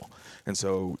to swirl. And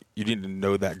so you need to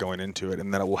know that going into it,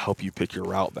 and then it will help you pick your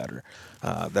route better.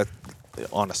 That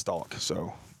on a stalk.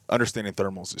 So understanding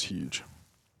thermals is huge.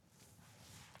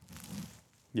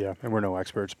 Yeah, and we're no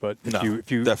experts, but if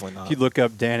you definitely not. If you look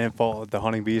up Dan Infalt, the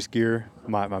Hunting Beast Gear,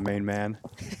 my main man,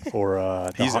 or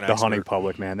the Hunting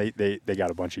Public, man, they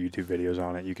got a bunch of YouTube videos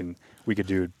on it. We could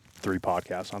do 3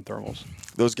 podcasts on thermals.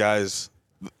 Those guys,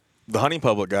 the Hunting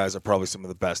Public guys, are probably some of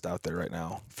the best out there right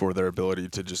now for their ability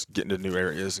to just get into new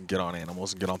areas and get on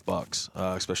animals and get on bucks,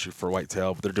 especially for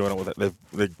whitetail. But they're doing it with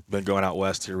they've been going out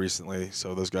west here recently,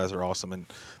 so those guys are awesome, and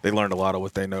they learned a lot of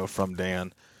what they know from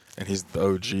Dan. And he's the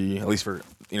OG, at least for,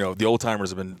 the old timers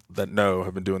have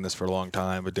been doing this for a long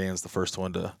time, but Dan's the first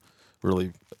one to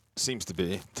really, seems to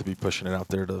be pushing it out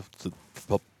there to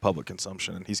public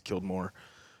consumption. And he's killed more,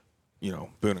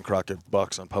 Boone and Crockett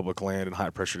bucks on public land in high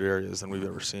pressured areas than we've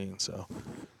ever seen. So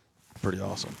pretty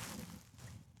awesome.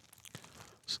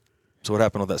 So what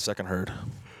happened with that second herd?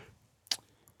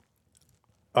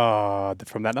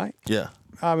 From that night? Yeah.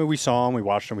 We saw him, we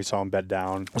watched him, we saw him bed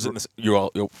down. Was it were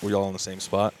you all in the same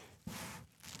spot?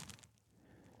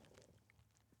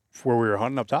 Where we were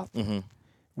hunting up top? Mm-hmm.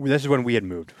 This is when we had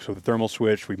moved. So the thermal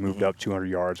switched, we moved up 200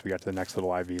 yards, we got to the next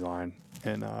little IV line,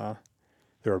 and there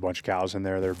were a bunch of cows in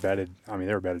there. They were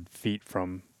bedded feet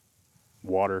from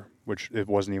water, which it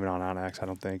wasn't even on Onyx, I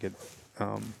don't think.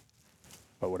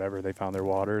 But whatever, they found their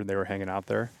water, and they were hanging out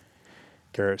there.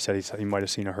 Garrett said he might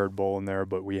have seen a herd bull in there,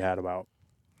 but we had about,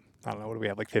 I don't know, what do we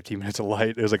have, like 15 minutes of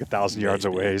light? It was like 1,000 yards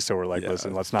away, so we're like,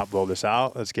 listen, let's not blow this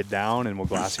out. Let's get down, and we'll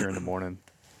glass here in the morning.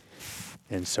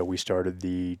 And so we started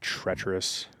the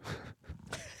treacherous,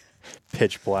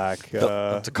 pitch black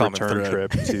return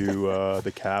trip to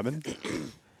the cabin.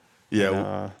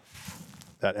 Yeah. And,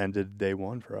 that ended day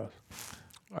 1 for us.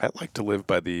 I like to live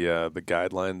by the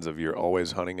guidelines of you're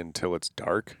always hunting until it's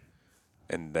dark,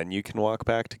 and then you can walk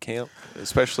back to camp.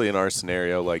 Especially in our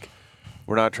scenario, like,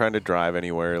 we're not trying to drive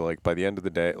anywhere. Like, by the end of the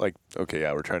day, like, okay,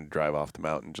 yeah, we're trying to drive off the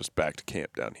mountain just back to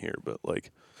camp down here. But,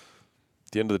 like,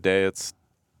 at the end of the day, it's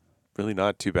really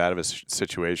not too bad of a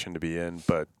situation to be in.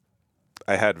 But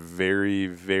I had very,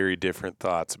 very different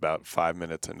thoughts about 5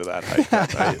 minutes into that hike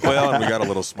that night. Well, and we got a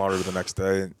little smarter the next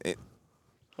day.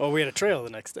 Well, we had a trail the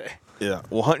next day. Yeah.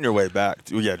 Well, hunting your way back.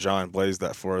 Yeah, John blazed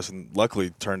that for us and luckily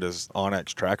turned his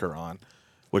Onyx tracker on,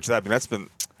 which that's been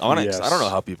Onyx. Yes. I don't know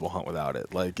how people hunt without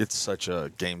it. Like, it's such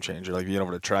a game changer. Like, being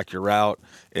able to track your route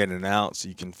in and out so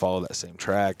you can follow that same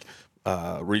track.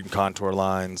 reading contour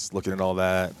lines, looking at all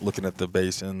that, looking at the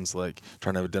basins, like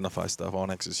trying to identify stuff.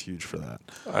 Onyx is huge for that.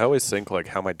 I always think like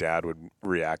how my dad would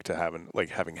react to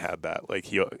having had that. Like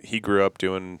he grew up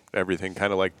doing everything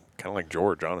kind of like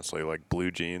George, honestly, like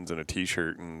blue jeans and a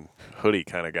t-shirt and hoodie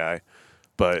kind of guy.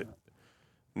 But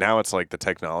now it's like the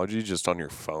technology just on your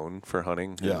phone for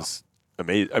hunting is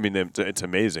amazing. I mean, it's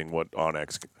amazing what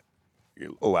Onyx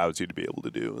allows you to be able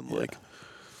to do, and like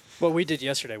what we did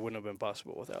yesterday wouldn't have been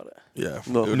possible without it. Yeah,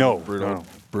 No. brutal.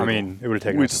 I mean, it would have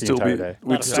taken we'd us the still entire be day.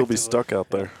 we'd still be stuck out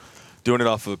there. Doing it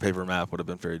off of a paper map would have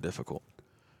been very difficult.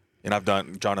 And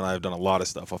John and I have done a lot of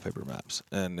stuff off paper maps,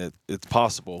 and it's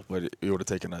possible, but it would have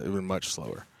taken it would have been much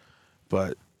slower.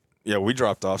 But yeah, we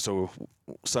dropped off. So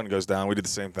sun goes down. We did the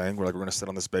same thing. We're like, we're going to sit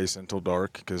on this basin until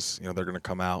dark because they're going to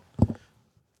come out.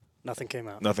 Nothing came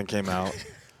out. Nothing came out.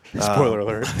 Spoiler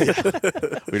alert.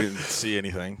 We didn't see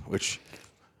anything, which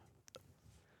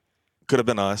could have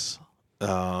been us.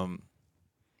 I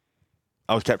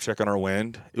kept checking our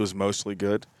wind. It was mostly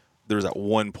good. There was at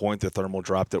one point the thermal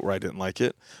dropped it where I didn't like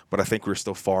it, but I think we were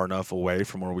still far enough away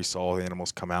from where we saw the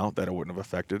animals come out that it wouldn't have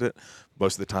affected it.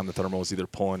 Most of the time the thermal was either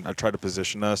pulling. I tried to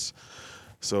position us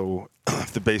so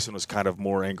if the basin was kind of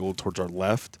more angled towards our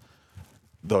left,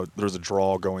 there's a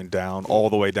draw going down all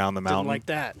the way down the mountain. Didn't like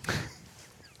that.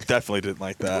 Definitely didn't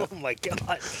like that. Oh my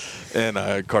god.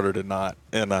 And Carter did not.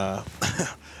 And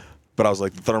but I was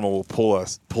like, the thermal will pull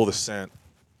the scent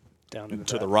Down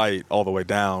to the right all the way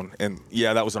down. And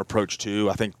yeah, that was an approach too.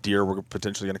 I think deer were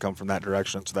potentially going to come from that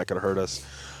direction, so that could have hurt us.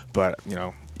 But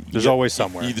There's always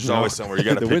somewhere. There's always somewhere. You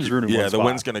got to The wind's ruining one the spot.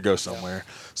 wind's going to go somewhere.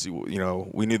 So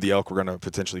we knew the elk were going to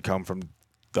potentially come from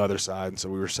the other side, and so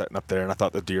we were setting up there. And I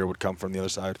thought the deer would come from the other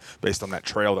side based on that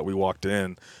trail that we walked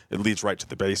in. It leads right to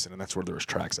the basin, and that's where there was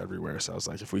tracks everywhere. So I was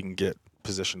like, if we can get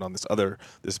positioned on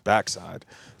this backside,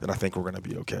 then I think we're going to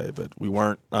be okay. But we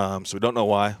weren't. So we don't know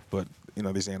why. But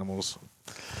these animals.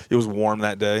 It was warm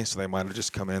that day, so they might have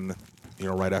just come in,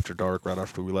 right after dark, right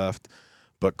after we left.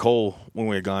 But Cole, when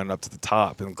we had gone up to the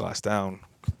top and glassed down,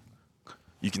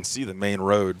 you can see the main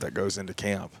road that goes into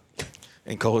camp.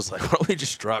 And Cole was like, why don't we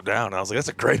just drop down? And I was like, that's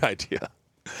a great idea.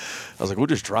 I was like, we'll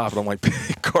just drop. And I'm like,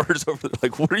 Carter's over there.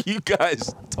 Like, what are you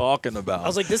guys talking about? I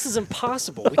was like, this is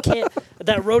impossible. We can't.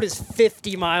 That road is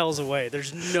 50 miles away.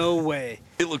 There's no way.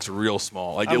 It looks real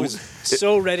small. Like I was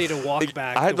so ready to walk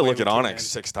back. I had the to way look we at came Onyx in.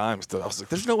 6 times. I was like,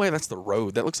 there's no way that's the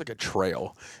road. That looks like a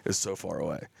trail. It's so far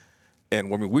away. And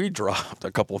we dropped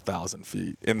a couple thousand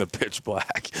feet in the pitch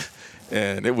black.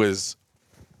 And it was,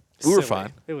 we were Silly.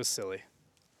 fine. It was silly.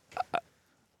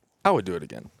 I would do it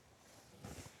again.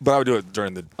 But I would do it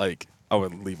during I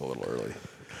would leave a little early.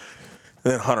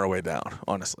 And then hunt our way down,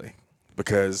 honestly.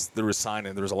 Because there was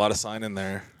a lot of sign in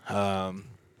there.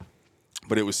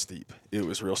 But it was steep. It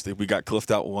was real steep. We got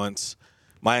cliffed out once.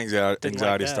 My anxiety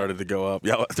that. started to go up.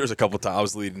 Yeah, there's a couple times I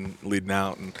was leading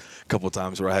out, and a couple of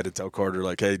times where I had to tell Carter,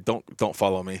 like, hey, don't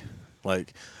follow me.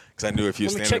 Like, because I knew if he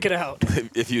was Let me standing, check it out.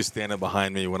 if he was standing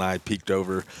behind me when I peeked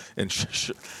over, and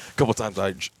a couple times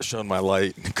I shone my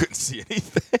light and couldn't see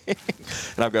anything.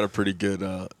 And I've got a pretty good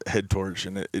head torch,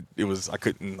 and it was I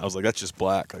was like, that's just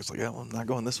black. I was like, yeah, well, I'm not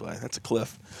going this way. That's a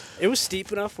cliff. It was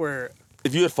steep enough where.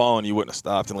 If you had fallen, you wouldn't have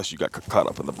stopped unless you got caught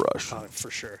up in the brush.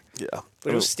 For sure. Yeah,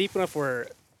 But it was steep enough where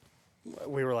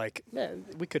we were like, man,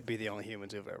 we could be the only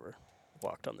humans who've ever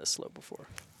walked on this slope before.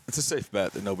 It's a safe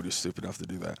bet that nobody was stupid enough to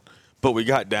do that. But we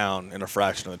got down in a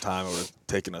fraction of the time it would have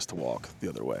taken us to walk the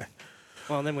other way.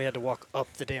 Well, and then we had to walk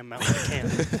up the damn mountain to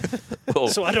camp. Well,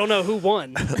 So I don't know who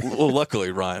won. well,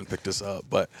 luckily Ryan picked us up,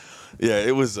 but yeah,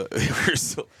 it was.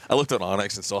 I looked on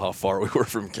Onyx and saw how far we were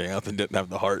from camp and didn't have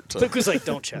the heart to. Luke was like,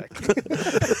 don't check.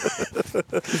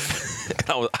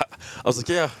 I was like,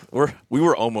 yeah, we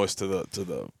were almost to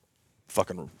the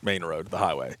fucking main road, the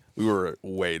highway. We were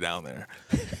way down there,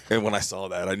 and when I saw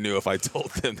that, I knew if I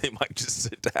told them, they might just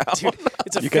sit down. Dude,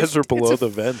 it's a You guys were below it's a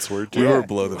the vents, weren't We you? were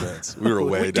below the vents. We were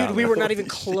way down. Dude, we there. were not even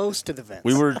close to the vents.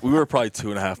 We were probably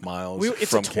 2.5 miles. It's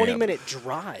from a 20-minute camp.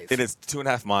 drive. And it's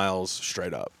 2.5 miles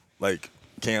straight up. Like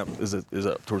camp is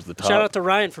up towards the top. Shout out to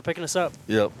Ryan for picking us up.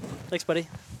 Yep. Thanks, buddy.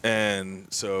 And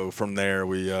so from there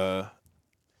we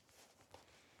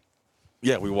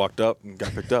walked up and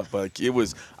got picked up. Like it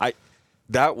was I've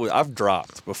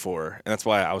dropped before, and that's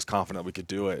why I was confident we could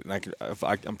do it. And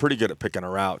I'm pretty good at picking a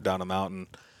route down a mountain.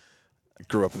 I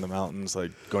grew up in the mountains,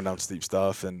 like going down steep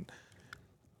stuff, and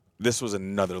this was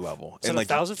another level. Is and it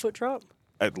a 1,000-foot drop?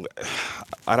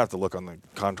 I'd have to look on the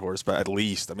contours, but at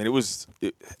least, I mean,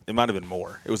 it might have been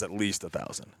more. It was at least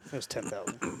 1,000. It was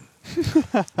 10,000.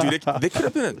 Dude, they could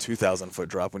have been a 2,000-foot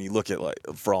drop when you look at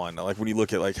when you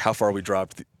look at how far we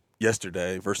dropped,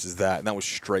 yesterday versus that, and that was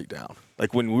straight down.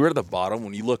 Like when we were at the bottom,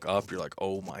 when you look up, you're like,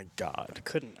 oh my God. I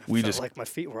couldn't. I We felt just- like my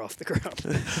feet were off the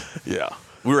ground. Yeah.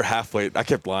 We were halfway. I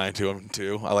kept lying to him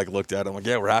too. I like looked at him like,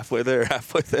 yeah, we're halfway there,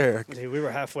 halfway there. Dude, we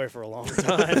were halfway for a long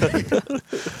time.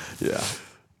 Yeah.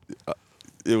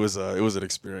 It was an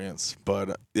experience,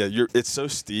 but yeah, it's so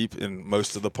steep in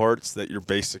most of the parts that you're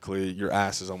basically your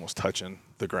ass is almost touching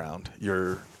the ground.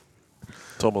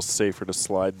 It's almost safer to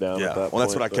slide down. Yeah, at that well,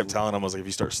 that's what I point kept than- telling him. I was like, if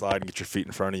you start sliding, get your feet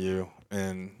in front of you,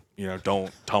 and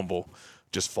don't tumble,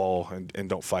 just fall and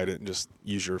don't fight it, and just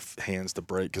use your hands to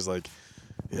brake. Because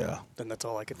yeah. And that's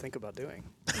all I could think about doing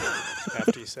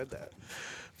after you said that.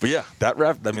 But yeah,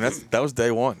 that was day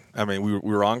one. I mean, we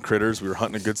were on critters, we were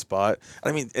hunting a good spot.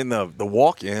 I mean, in the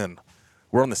walk in,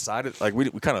 we're on the side of we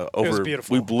kind of was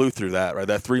beautiful. we blew through that, right?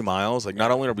 That 3 miles. Like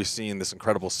not only are we seeing this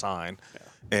incredible sign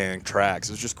and tracks,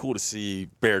 it was just cool to see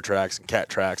bear tracks and cat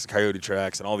tracks and coyote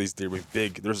tracks and all these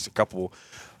big. There's a couple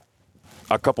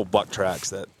buck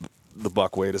tracks that the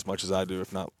buck weighed as much as I do,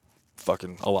 if not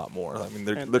fucking a lot more. I mean,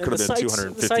 there could have been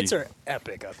 250. The sites are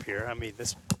epic up here. I mean,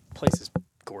 this place is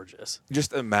gorgeous.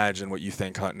 Just imagine what you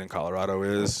think hunting in Colorado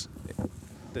is.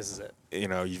 This is it.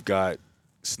 You've got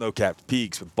snow-capped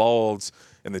peaks with balds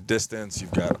in the distance.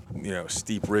 You've got,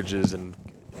 steep ridges and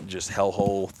just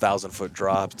hellhole 1,000-foot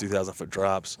drops, 2,000-foot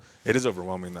drops. It is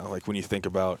overwhelming, though. Like, when you think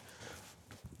about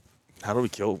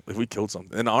if we killed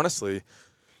something. And honestly,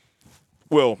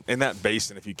 well, in that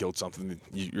basin, if you killed something,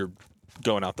 you're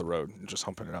going out the road and just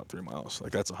humping it out 3 miles.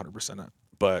 Like, that's 100% it.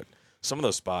 But some of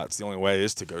those spots, the only way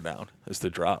is to go down, is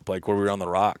to drop. Like where we were on the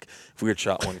rock, if we had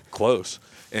shot one close.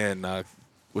 And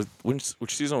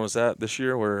which season was that this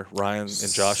year where Ryan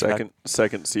and Josh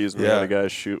second season, we had a guy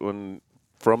shoot one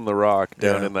from the rock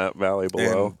down in that valley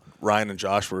below. And Ryan and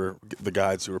Josh were the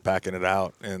guides who were packing it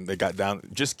out, and they got down.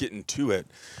 Just getting to it,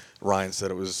 Ryan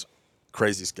said it was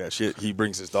crazy sketch. He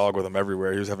brings his dog with him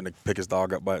everywhere. He was having to pick his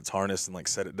dog up by its harness and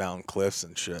set it down cliffs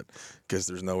and shit because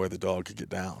there's no way the dog could get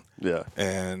down. Yeah.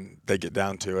 And they get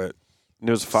down to it. And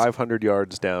it was 500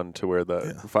 yards down to where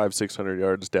 600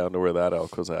 yards down to where that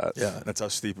elk was at. Yeah, that's how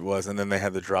steep it was. And then they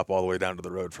had to drop all the way down to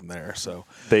the road from there. So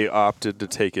they opted to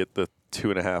take it the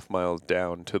 2.5 miles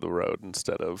down to the road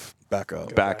instead of back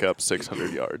up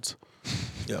 600 yards.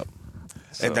 Yep.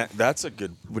 So. And that's a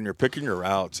good, when you're picking your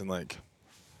routes and we'll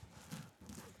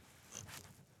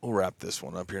wrap this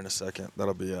one up here in a second.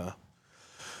 That'll be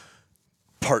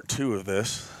part 2 of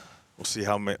this. We'll see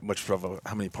how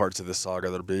many parts of this saga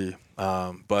there'll be.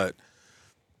 But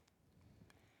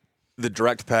the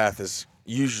direct path is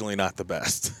usually not the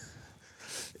best.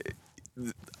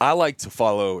 I like to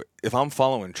follow. If I'm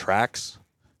following tracks,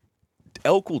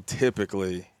 elk will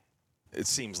typically, it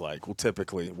seems like, will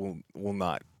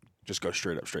not just go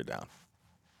straight up, straight down.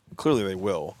 Clearly they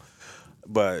will,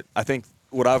 but I think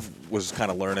what I was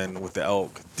kind of learning with the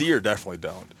elk, deer definitely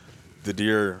don't. The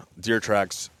deer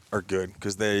tracks are good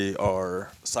because they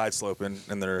are side sloping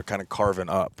and they're kind of carving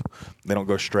up. They don't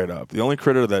go straight up. The only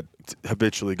critter that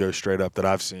habitually goes straight up that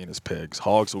I've seen is pigs.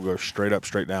 Hogs will go straight up,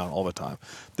 straight down all the time.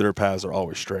 Their paths are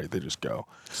always straight. They just go.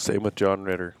 Same with John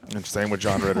Ritter. And same with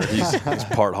John Ritter. He's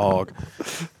part hog.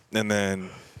 And then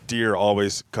deer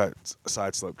always cut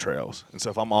side slope trails. And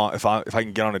so if I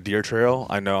can get on a deer trail,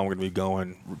 I know I'm going to be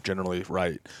going generally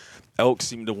right. Elk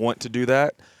seem to want to do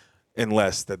that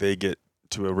unless that they get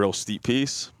to a real steep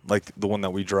piece, like the one that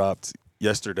we dropped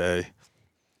yesterday.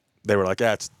 They were like,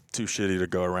 it's too shitty to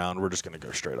go around. We're just going to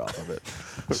go straight off of it.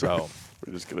 So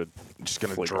we're just gonna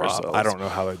drop. ourselves. I don't know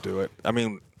how they do it. I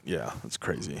mean, yeah, it's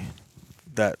crazy.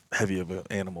 That heavy of an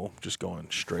animal just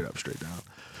going straight up, straight down.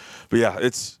 But yeah,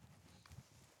 it's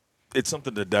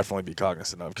something to definitely be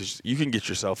cognizant of because you can get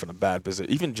yourself in a bad position.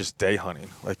 Even just day hunting,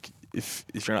 like if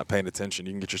you're not paying attention,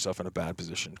 you can get yourself in a bad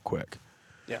position quick.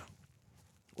 Yeah.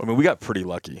 I mean, we got pretty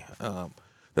lucky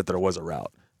that there was a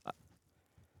route.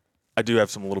 I do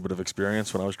have a little bit of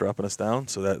experience when I was dropping us down,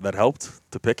 so that helped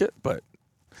to pick it. But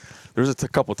there was a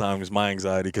couple times my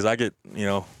anxiety because I get,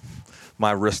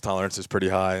 my risk tolerance is pretty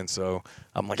high, and so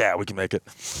I'm like, we can make it.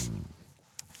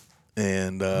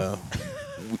 And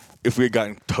if we had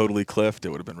gotten totally cliffed, it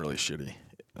would have been really shitty,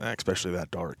 especially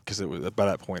that dark because it was by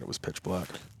that point it was pitch black.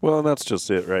 Well, and that's just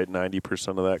it, right?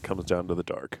 90% of that comes down to the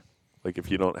dark. Like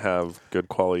if you don't have good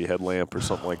quality headlamp or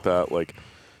something like that, like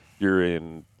you're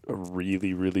in a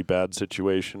really, really bad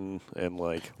situation, and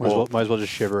might as well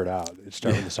just shiver it out. It's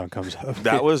start when the sun comes up.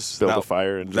 That was build a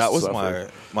fire and just that was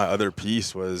suffer. my other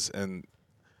piece was, and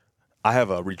I have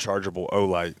a rechargeable O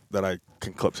light that I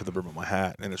can clip to the brim of my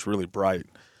hat, and it's really bright,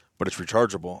 but it's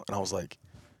rechargeable. And I was like,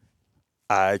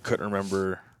 I couldn't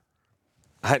remember.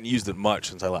 I hadn't used it much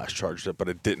since I last charged it, but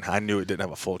it didn't. I knew it didn't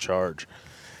have a full charge.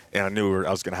 and I knew I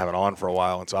was going to have it on for a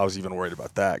while, and so I was even worried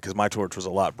about that because my torch was a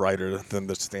lot brighter than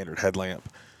the standard headlamp,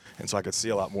 and so I could see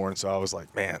a lot more. And so I was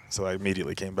like, man. So I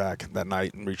immediately came back that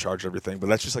night and recharged everything. But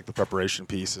that's just like the preparation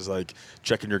piece is like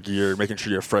checking your gear, making sure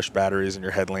you have fresh batteries in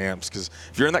your headlamps. Because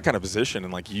if you're in that kind of position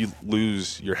and like you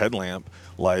lose your headlamp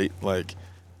light, like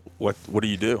what do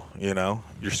you do? You know,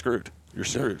 you're screwed. You're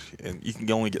screwed, and you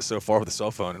can only get so far with a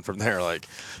cell phone, and from there, like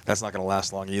that's not going to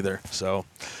last long either. So.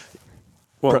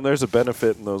 Well, and there's a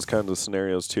benefit in those kinds of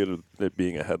scenarios too to it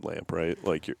being a headlamp, right?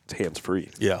 Like you're hands free.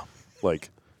 Yeah. Like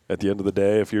at the end of the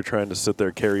day, if you're trying to sit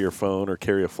there, carry your phone or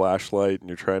carry a flashlight, and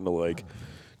you're trying to like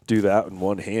do that in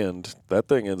one hand, that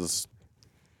thing is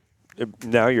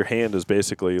now your hand is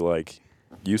basically like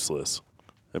useless.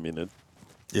 I mean,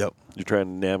 Yep. you're trying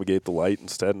to navigate the light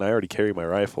instead, and I already carry my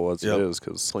rifle as Yep. it is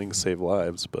because slings save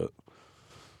lives, but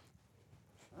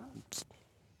I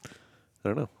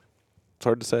don't know. It's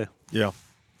hard to say. Yeah.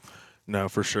 No,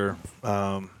 for sure.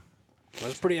 Well, it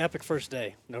was a pretty epic first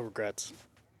day. No regrets.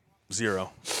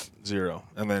 Zero.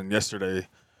 And then yesterday,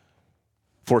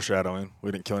 foreshadowing,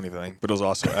 we didn't kill anything, but it was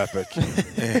also epic.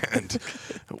 And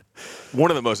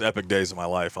one of the most epic days of my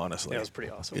life, honestly. Yeah, it was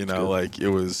pretty awesome. You know, like it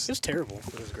was. It was terrible.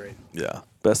 It was great. Yeah.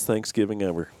 Best Thanksgiving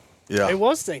ever. Yeah. It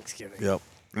was Thanksgiving. Yep.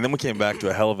 And then we came back to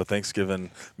a hell of a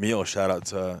Thanksgiving meal. Shout out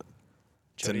to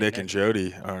Jody Nick and and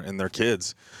Jody and their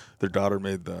kids. Their daughter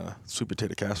made the sweet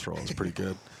potato casserole. It was pretty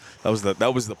good. That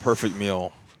was the perfect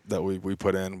meal that we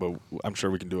put in, but I'm sure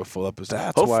we can do a full episode.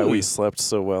 That's Hopefully, why we slept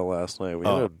so well last night. We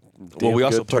had a well, we damn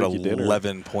also good put turkey dinner.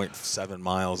 11.7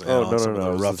 miles in Oh, on no, some no, of no. the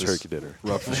It was roughest, the turkey dinner.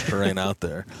 roughest terrain out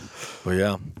there. But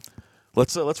yeah,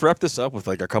 let's wrap this up with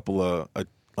like a couple of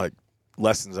like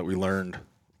lessons that we learned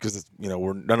because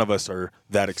none of us are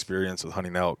that experienced with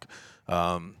hunting elk.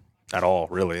 At all,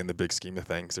 really, in the big scheme of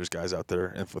things. There's guys out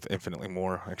there with infinitely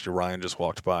more. Actually, Ryan just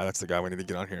walked by. That's the guy we need to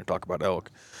get on here and talk about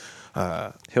elk.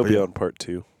 He'll be on part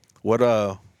 2.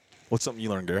 What's something you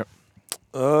learned,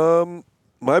 Garrett?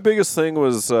 My biggest thing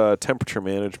was temperature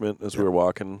management as we were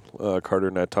walking. Carter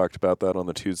and I talked about that on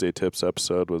the Tuesday Tips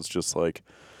episode. Was just like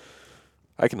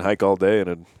I can hike all day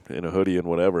in a hoodie and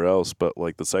whatever else, but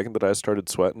like the second that I started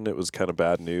sweating, it was kind of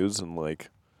bad news. And like,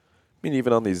 I mean,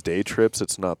 even on these day trips,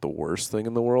 it's not the worst thing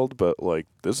in the world, but like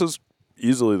this is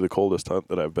easily the coldest hunt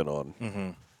that I've been on. Mm-hmm.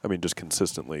 I mean, just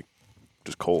consistently,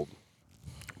 just cold.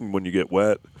 When you get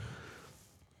wet,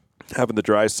 having the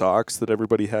dry socks that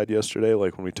everybody had yesterday,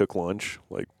 like when we took lunch,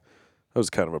 like that was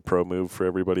kind of a pro move for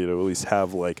everybody to at least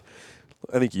have. Like,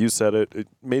 I think you said it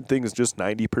made things just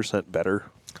 90% better.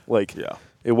 Like, Yeah.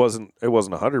 it wasn't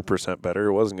 100% better.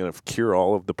 It wasn't going to cure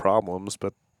all of the problems,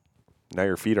 but now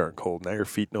your feet aren't cold. Now your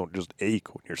feet don't just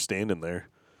ache when you're standing there.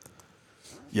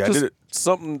 Yeah, Just I did it.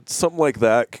 something like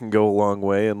that can go a long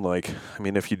way. And like, I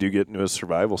mean, if you do get into a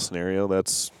survival scenario,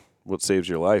 that's what saves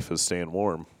your life is staying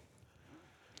warm.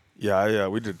 Yeah,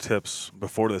 we did tips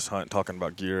before this hunt talking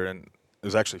about gear, and it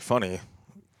was actually funny,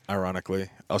 ironically.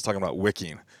 I was talking about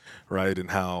wicking, right,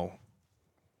 and how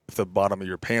if the bottom of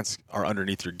your pants are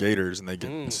underneath your gaiters and they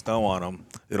get snow on them,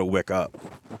 it'll wick up.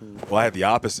 Well, I had the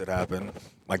opposite happen.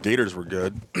 My gaiters were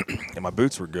good, and my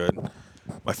boots were good.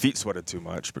 My feet sweated too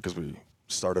much because we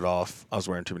started off, I was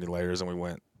wearing too many layers, and we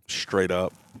went straight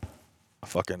up a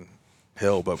fucking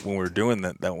hill. But when we were doing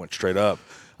that went straight up.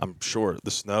 I'm sure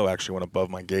the snow actually went above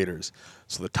my gaiters,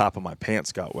 so the top of my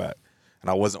pants got wet,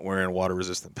 and I wasn't wearing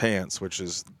water-resistant pants,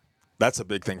 that's a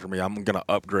big thing for me. I'm going to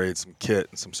upgrade some kit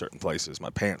in some certain places,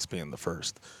 my pants being the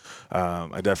first.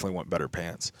 I definitely want better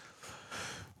pants.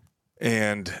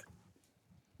 And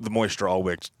the moisture all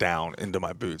wicked down into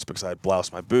my boots because I had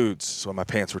bloused my boots, so my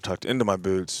pants were tucked into my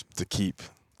boots to keep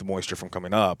the moisture from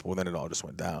coming up. Well, then it all just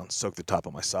went down, soaked the top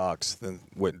of my socks, then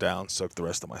went down, soaked the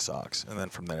rest of my socks. And then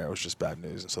from there, it was just bad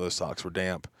news. And so those socks were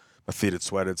damp. My feet had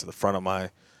sweated, so the front of my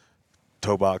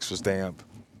toe box was damp.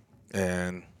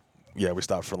 And, yeah, we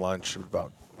stopped for lunch at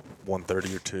about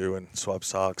 1:30 or 2 and swapped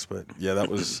socks. But, yeah,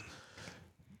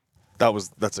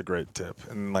 that's a great tip.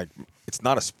 And, like, it's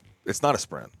not a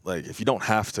sprint. Like, if you don't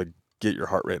have to get your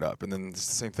heart rate up. And then it's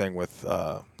the same thing with,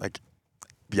 like,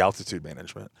 the altitude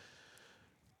management.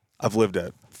 I've lived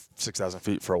at 6,000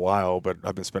 feet for a while, but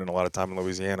I've been spending a lot of time in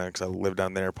Louisiana because I live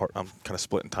down there. I'm kind of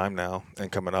splitting time now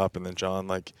and coming up. And then John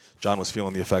was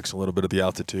feeling the effects a little bit of the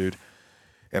altitude.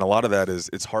 And a lot of that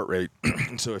is it's heart rate.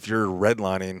 So if you're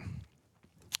redlining,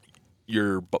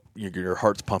 your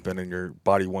heart's pumping and your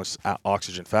body wants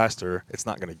oxygen faster, it's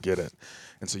not going to get it.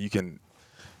 And so you can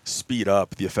speed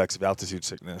up the effects of altitude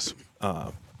sickness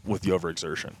with the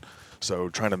overexertion. So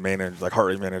trying to manage, like heart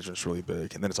rate management is really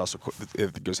big. And then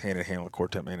it goes hand in hand with core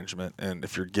temp management. And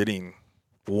if you're getting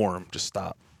warm, just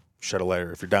stop. shed a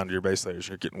layer. If you're down to your base layers,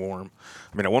 you're getting warm.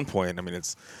 I mean, at one point, I mean,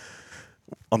 it's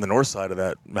on the north side of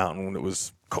that mountain when it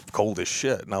was cold as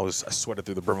shit, and I sweated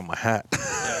through the brim of my hat,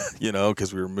 you know,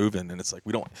 because we were moving, and it's like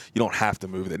you don't have to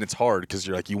move it, and it's hard because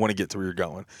you're like you want to get to where you're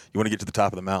going, you want to get to the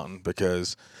top of the mountain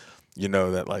because you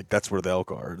know that like that's where the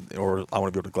elk are, or I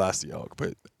want to be able to glass the elk,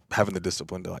 but having the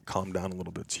discipline to like calm down a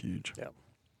little bit is huge. Yeah.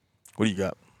 What do you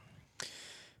got?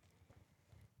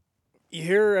 You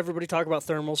hear everybody talk about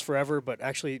thermals forever, but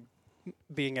actually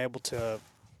being able to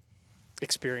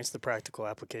experience the practical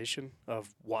application of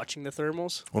watching the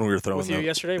thermals When we were throwing with you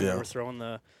yesterday, when yeah, we were throwing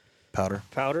the powder.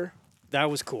 that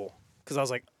was cool. Because I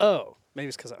was like, oh, maybe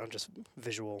it's because I'm just a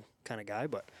visual kind of guy,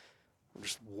 but I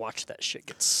just watched that shit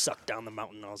get sucked down the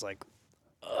mountain. I was like,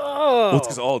 oh. Well, it's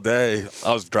because all day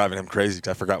I was driving him crazy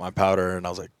because I forgot my powder, and I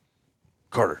was like,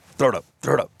 Carter, throw it up,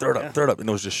 throw it up, throw it up, throw it up. And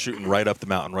it was just shooting right up the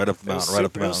mountain, right up the mountain, right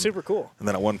up the mountain. It was super cool. And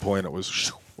then at one point it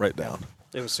was right down.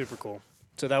 It was super cool.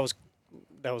 So that was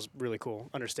really cool,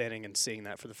 understanding and seeing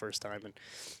that for the first time. And,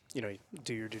 you know, you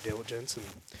do your due diligence and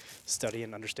study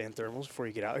and understand thermals before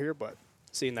you get out here. But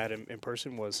seeing that in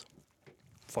person was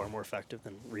far more effective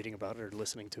than reading about it or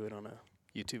listening to it on a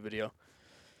YouTube video.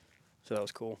 So that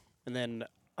was cool. And then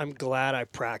I'm glad I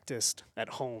practiced at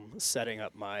home setting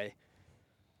up my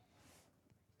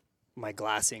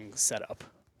glassing setup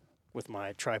with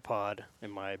my tripod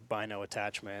and my bino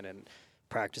attachment and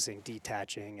practicing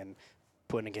detaching and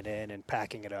putting it in and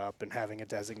packing it up and having a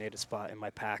designated spot in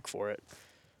my pack for it.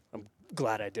 I'm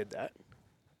glad I did that.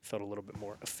 Felt a little bit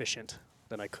more efficient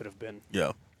than I could have been.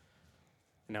 Yeah.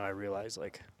 And now I realize,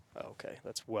 like, oh, okay,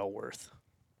 that's well worth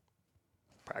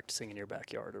practicing in your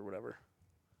backyard or whatever.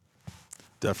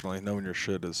 Definitely. Knowing your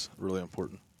shit is really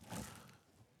important.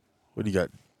 What do you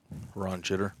got, Ron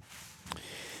Jitter?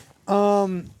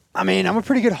 I mean, I'm a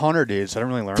pretty good hunter, dude, so I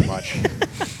don't really learn much.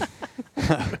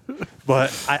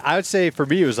 But I would say for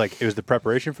me, it was the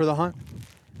preparation for the hunt.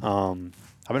 I've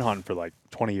been hunting for like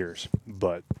 20 years,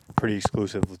 but pretty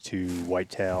exclusive to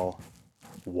whitetail,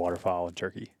 waterfowl, and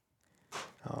turkey.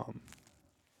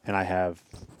 And I have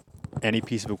any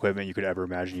piece of equipment you could ever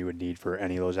imagine you would need for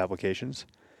any of those applications.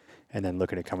 And then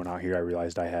looking at coming out here, I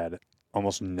realized I had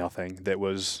almost nothing that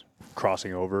was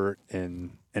crossing over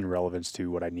in relevance to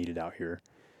what I needed out here.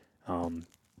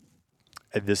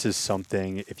 This is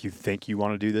something, if you think you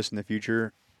want to do this in the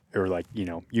future, or like,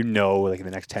 like in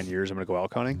the next 10 years, I'm going to go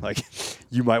elk hunting, like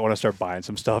you might want to start buying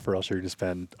some stuff or else you're going to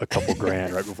spend a couple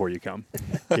grand right before you come.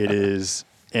 It is,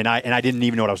 and I didn't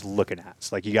even know what I was looking at.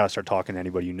 It's like, you got to start talking to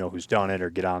anybody who's done it, or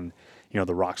get on,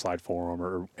 the Rock Slide forum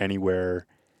or anywhere,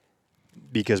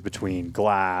 because between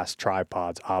glass,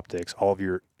 tripods, optics, all of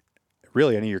your,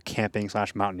 really any of your camping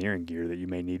 / mountaineering gear that you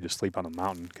may need to sleep on the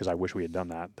mountain, because I wish we had done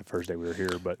that the first day we were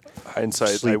here. But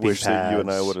hindsight, I wish that you and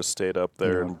I pads, would have stayed up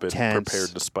there and been tents. prepared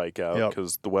to spike out,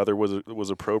 because the weather was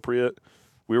appropriate.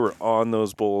 We were on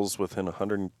those bulls within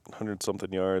 100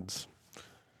 something yards.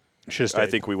 I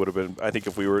think we would have been. I think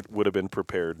if we would have been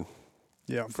prepared,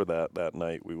 for that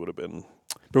night, we would have been.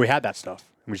 But we had that stuff.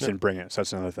 We just didn't bring it, so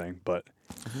that's another thing. But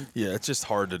yeah, it's just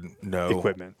hard to know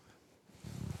equipment.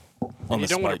 You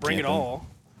don't want to bring it all.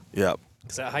 Yeah.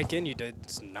 Because that hike in you did,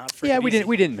 it's not freaking Yeah, we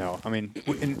easy. didn't know. I mean,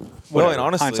 and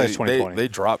honestly, hindsight's 2020. they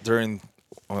dropped during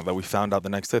that we found out the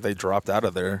next day. They dropped out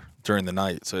of there during the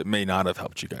night, so it may not have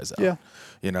helped you guys out.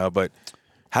 Yeah, but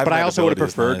but I also would have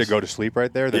preferred nice. to go to sleep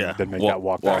right there than make that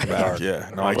walk back in the dark. Yeah,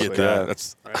 no, I get that.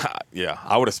 That's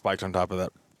I would have spiked on top of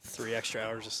that. 3 extra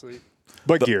hours of sleep.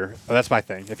 But gear, that's my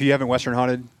thing. If you haven't Western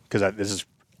hunted, because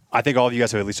I think all of you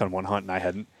guys have at least done one hunt, and I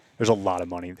hadn't. There's a lot of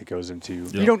money that goes into.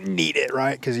 You don't need it,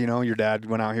 right? Because your dad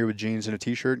went out here with jeans and a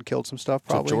t-shirt and killed some stuff.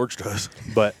 Probably George does.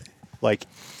 But like,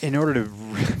 in order to,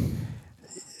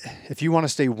 if you want to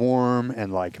stay warm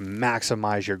and like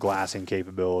maximize your glassing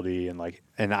capability, and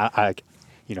I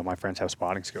my friends have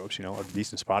spotting scopes.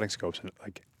 Decent spotting scopes, and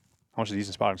like, how much is a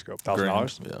decent spotting scope?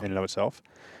 $1,000 in and of itself.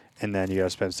 And then you got to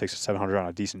spend $600 to $700 on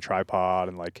a decent tripod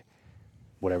and like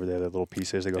whatever the other little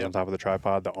piece is that goes on top of the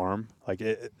tripod, the arm. Like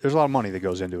there's a lot of money that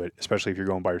goes into it, especially if you're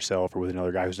going by yourself or with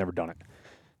another guy who's never done it.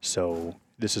 So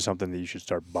this is something that you should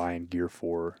start buying gear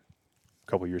for a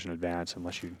couple years in advance,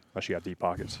 unless you got deep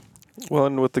pockets. Well,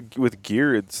 and with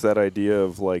gear, it's that idea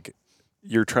of like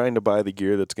you're trying to buy the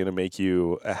gear that's going to make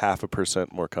you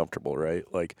 0.5% more comfortable, right?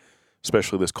 Like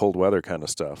especially this cold weather kind of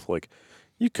stuff. Like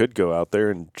you could go out there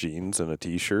in jeans and a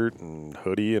t-shirt and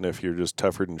hoodie, and if you're just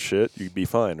tougher than shit, you'd be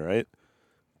fine, right?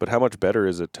 But how much better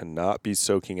is it to not be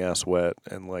soaking ass wet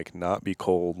and like not be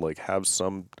cold, like have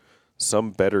some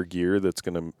better gear that's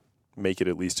going to make it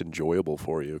at least enjoyable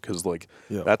for you? Because like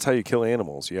that's how you kill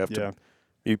animals. You have to.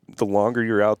 The longer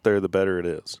you're out there, the better it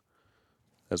is.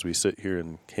 as we sit here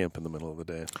and camp in the middle of the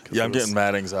day. Yeah, I'm getting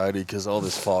mad anxiety because all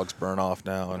this fog's burn off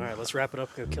now. All And right, let's wrap it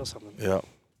up. Go kill something.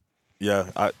 yeah.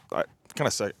 I kind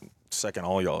of second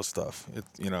all y'all's stuff.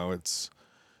 It's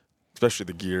especially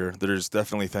the gear. There's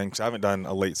definitely things. I haven't done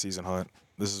a late season hunt.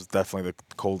 This is definitely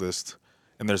the coldest,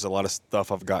 and there's a lot of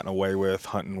stuff I've gotten away with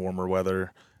hunting warmer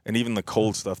weather, and even the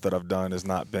cold stuff that I've done has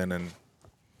not been in.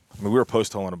 I mean, we were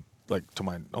post holing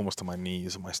almost to my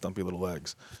knees and my stumpy little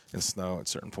legs in snow at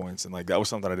certain points, and like that was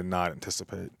something I did not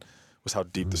anticipate. Was how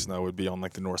deep the snow would be on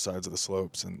like the north sides of the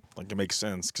slopes, and like it makes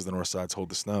sense because the north sides hold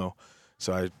the snow.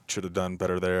 So I should have done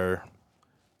better there.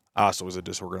 I also was a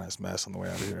disorganized mess on the way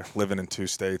out of here. Living in 2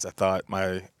 states, I thought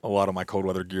a lot of my cold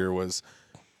weather gear was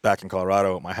back in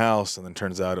Colorado at my house, and then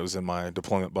turns out it was in my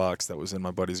deployment box that was in my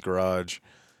buddy's garage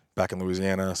back in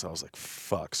Louisiana. So I was like,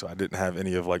 fuck. So I didn't have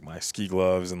any of like my ski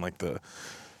gloves and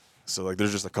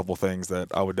there's just a couple things that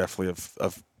I would definitely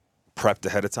have prepped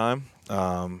ahead of time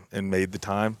and made the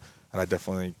time, and I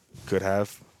definitely could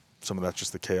have. Some of that's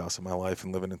just the chaos of my life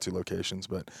and living in 2 locations.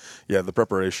 But yeah, the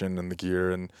preparation and the gear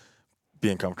and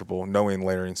being comfortable, knowing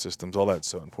layering systems, all that's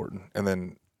so important. And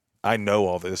then I know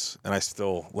all this, and I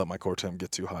still let my core temp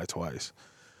get too high twice.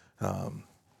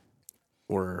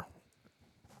 Or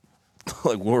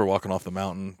like when we were walking off the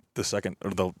mountain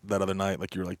that other night,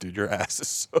 like you were like, dude, your ass is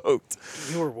soaked.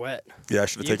 You were wet. Yeah, I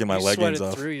should have taken my leggings sweated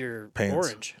off. through your Pants.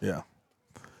 orange. Yeah.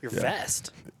 Your Yeah.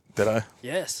 vest. Did I?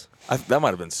 Yes. That might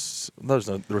have been. There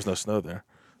was no snow there.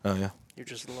 Oh yeah. You're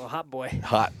just a little hot boy.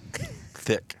 Hot,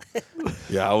 thick.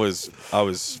 Yeah, I was.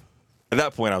 At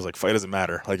that point, I was like, it doesn't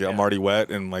matter. Like I'm already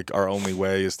wet, and like our only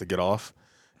way is to get off,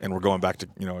 and we're going back to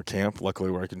a camp.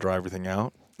 Luckily, where I can dry everything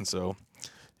out, and so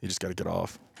you just got to get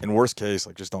off. In worst case,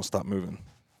 like just don't stop moving.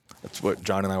 That's what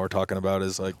John and I were talking about.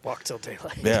 Is like Walk till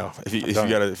daylight. yeah. If you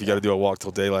gotta do a walk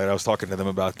till daylight, I was talking to them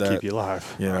about that. Keep you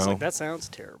alive. You I was know, like, that sounds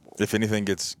terrible. if anything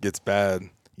gets bad,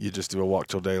 you just do a walk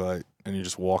till daylight, and you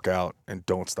just walk out and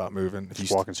don't stop moving. If you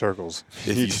Walk in circles.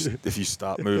 if you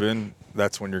stop moving,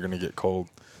 that's when you're gonna get cold,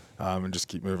 and just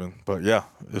keep moving. But yeah,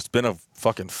 it's been a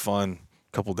fucking fun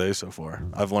couple days so far.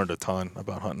 I've learned a ton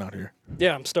about hunting out here.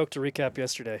 Yeah, I'm stoked to recap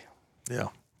yesterday. Yeah,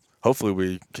 hopefully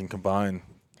we can combine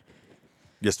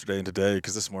yesterday and today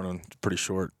because this morning was pretty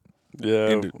short.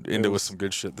 Yeah, Ended with some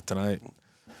good shit tonight.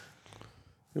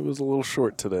 It was a little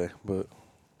short today, but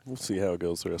we'll see how it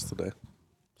goes the rest of the day.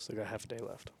 Still got half a day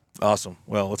left. Awesome.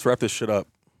 Well, let's wrap this shit up.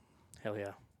 Hell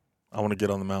yeah. I want to get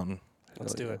on the mountain.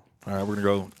 Let's do it. All right, we're gonna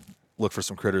go look for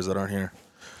some critters that aren't here.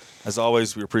 As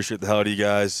always, we appreciate the hell out of you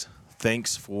guys.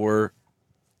 Thanks for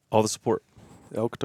all the support. Elk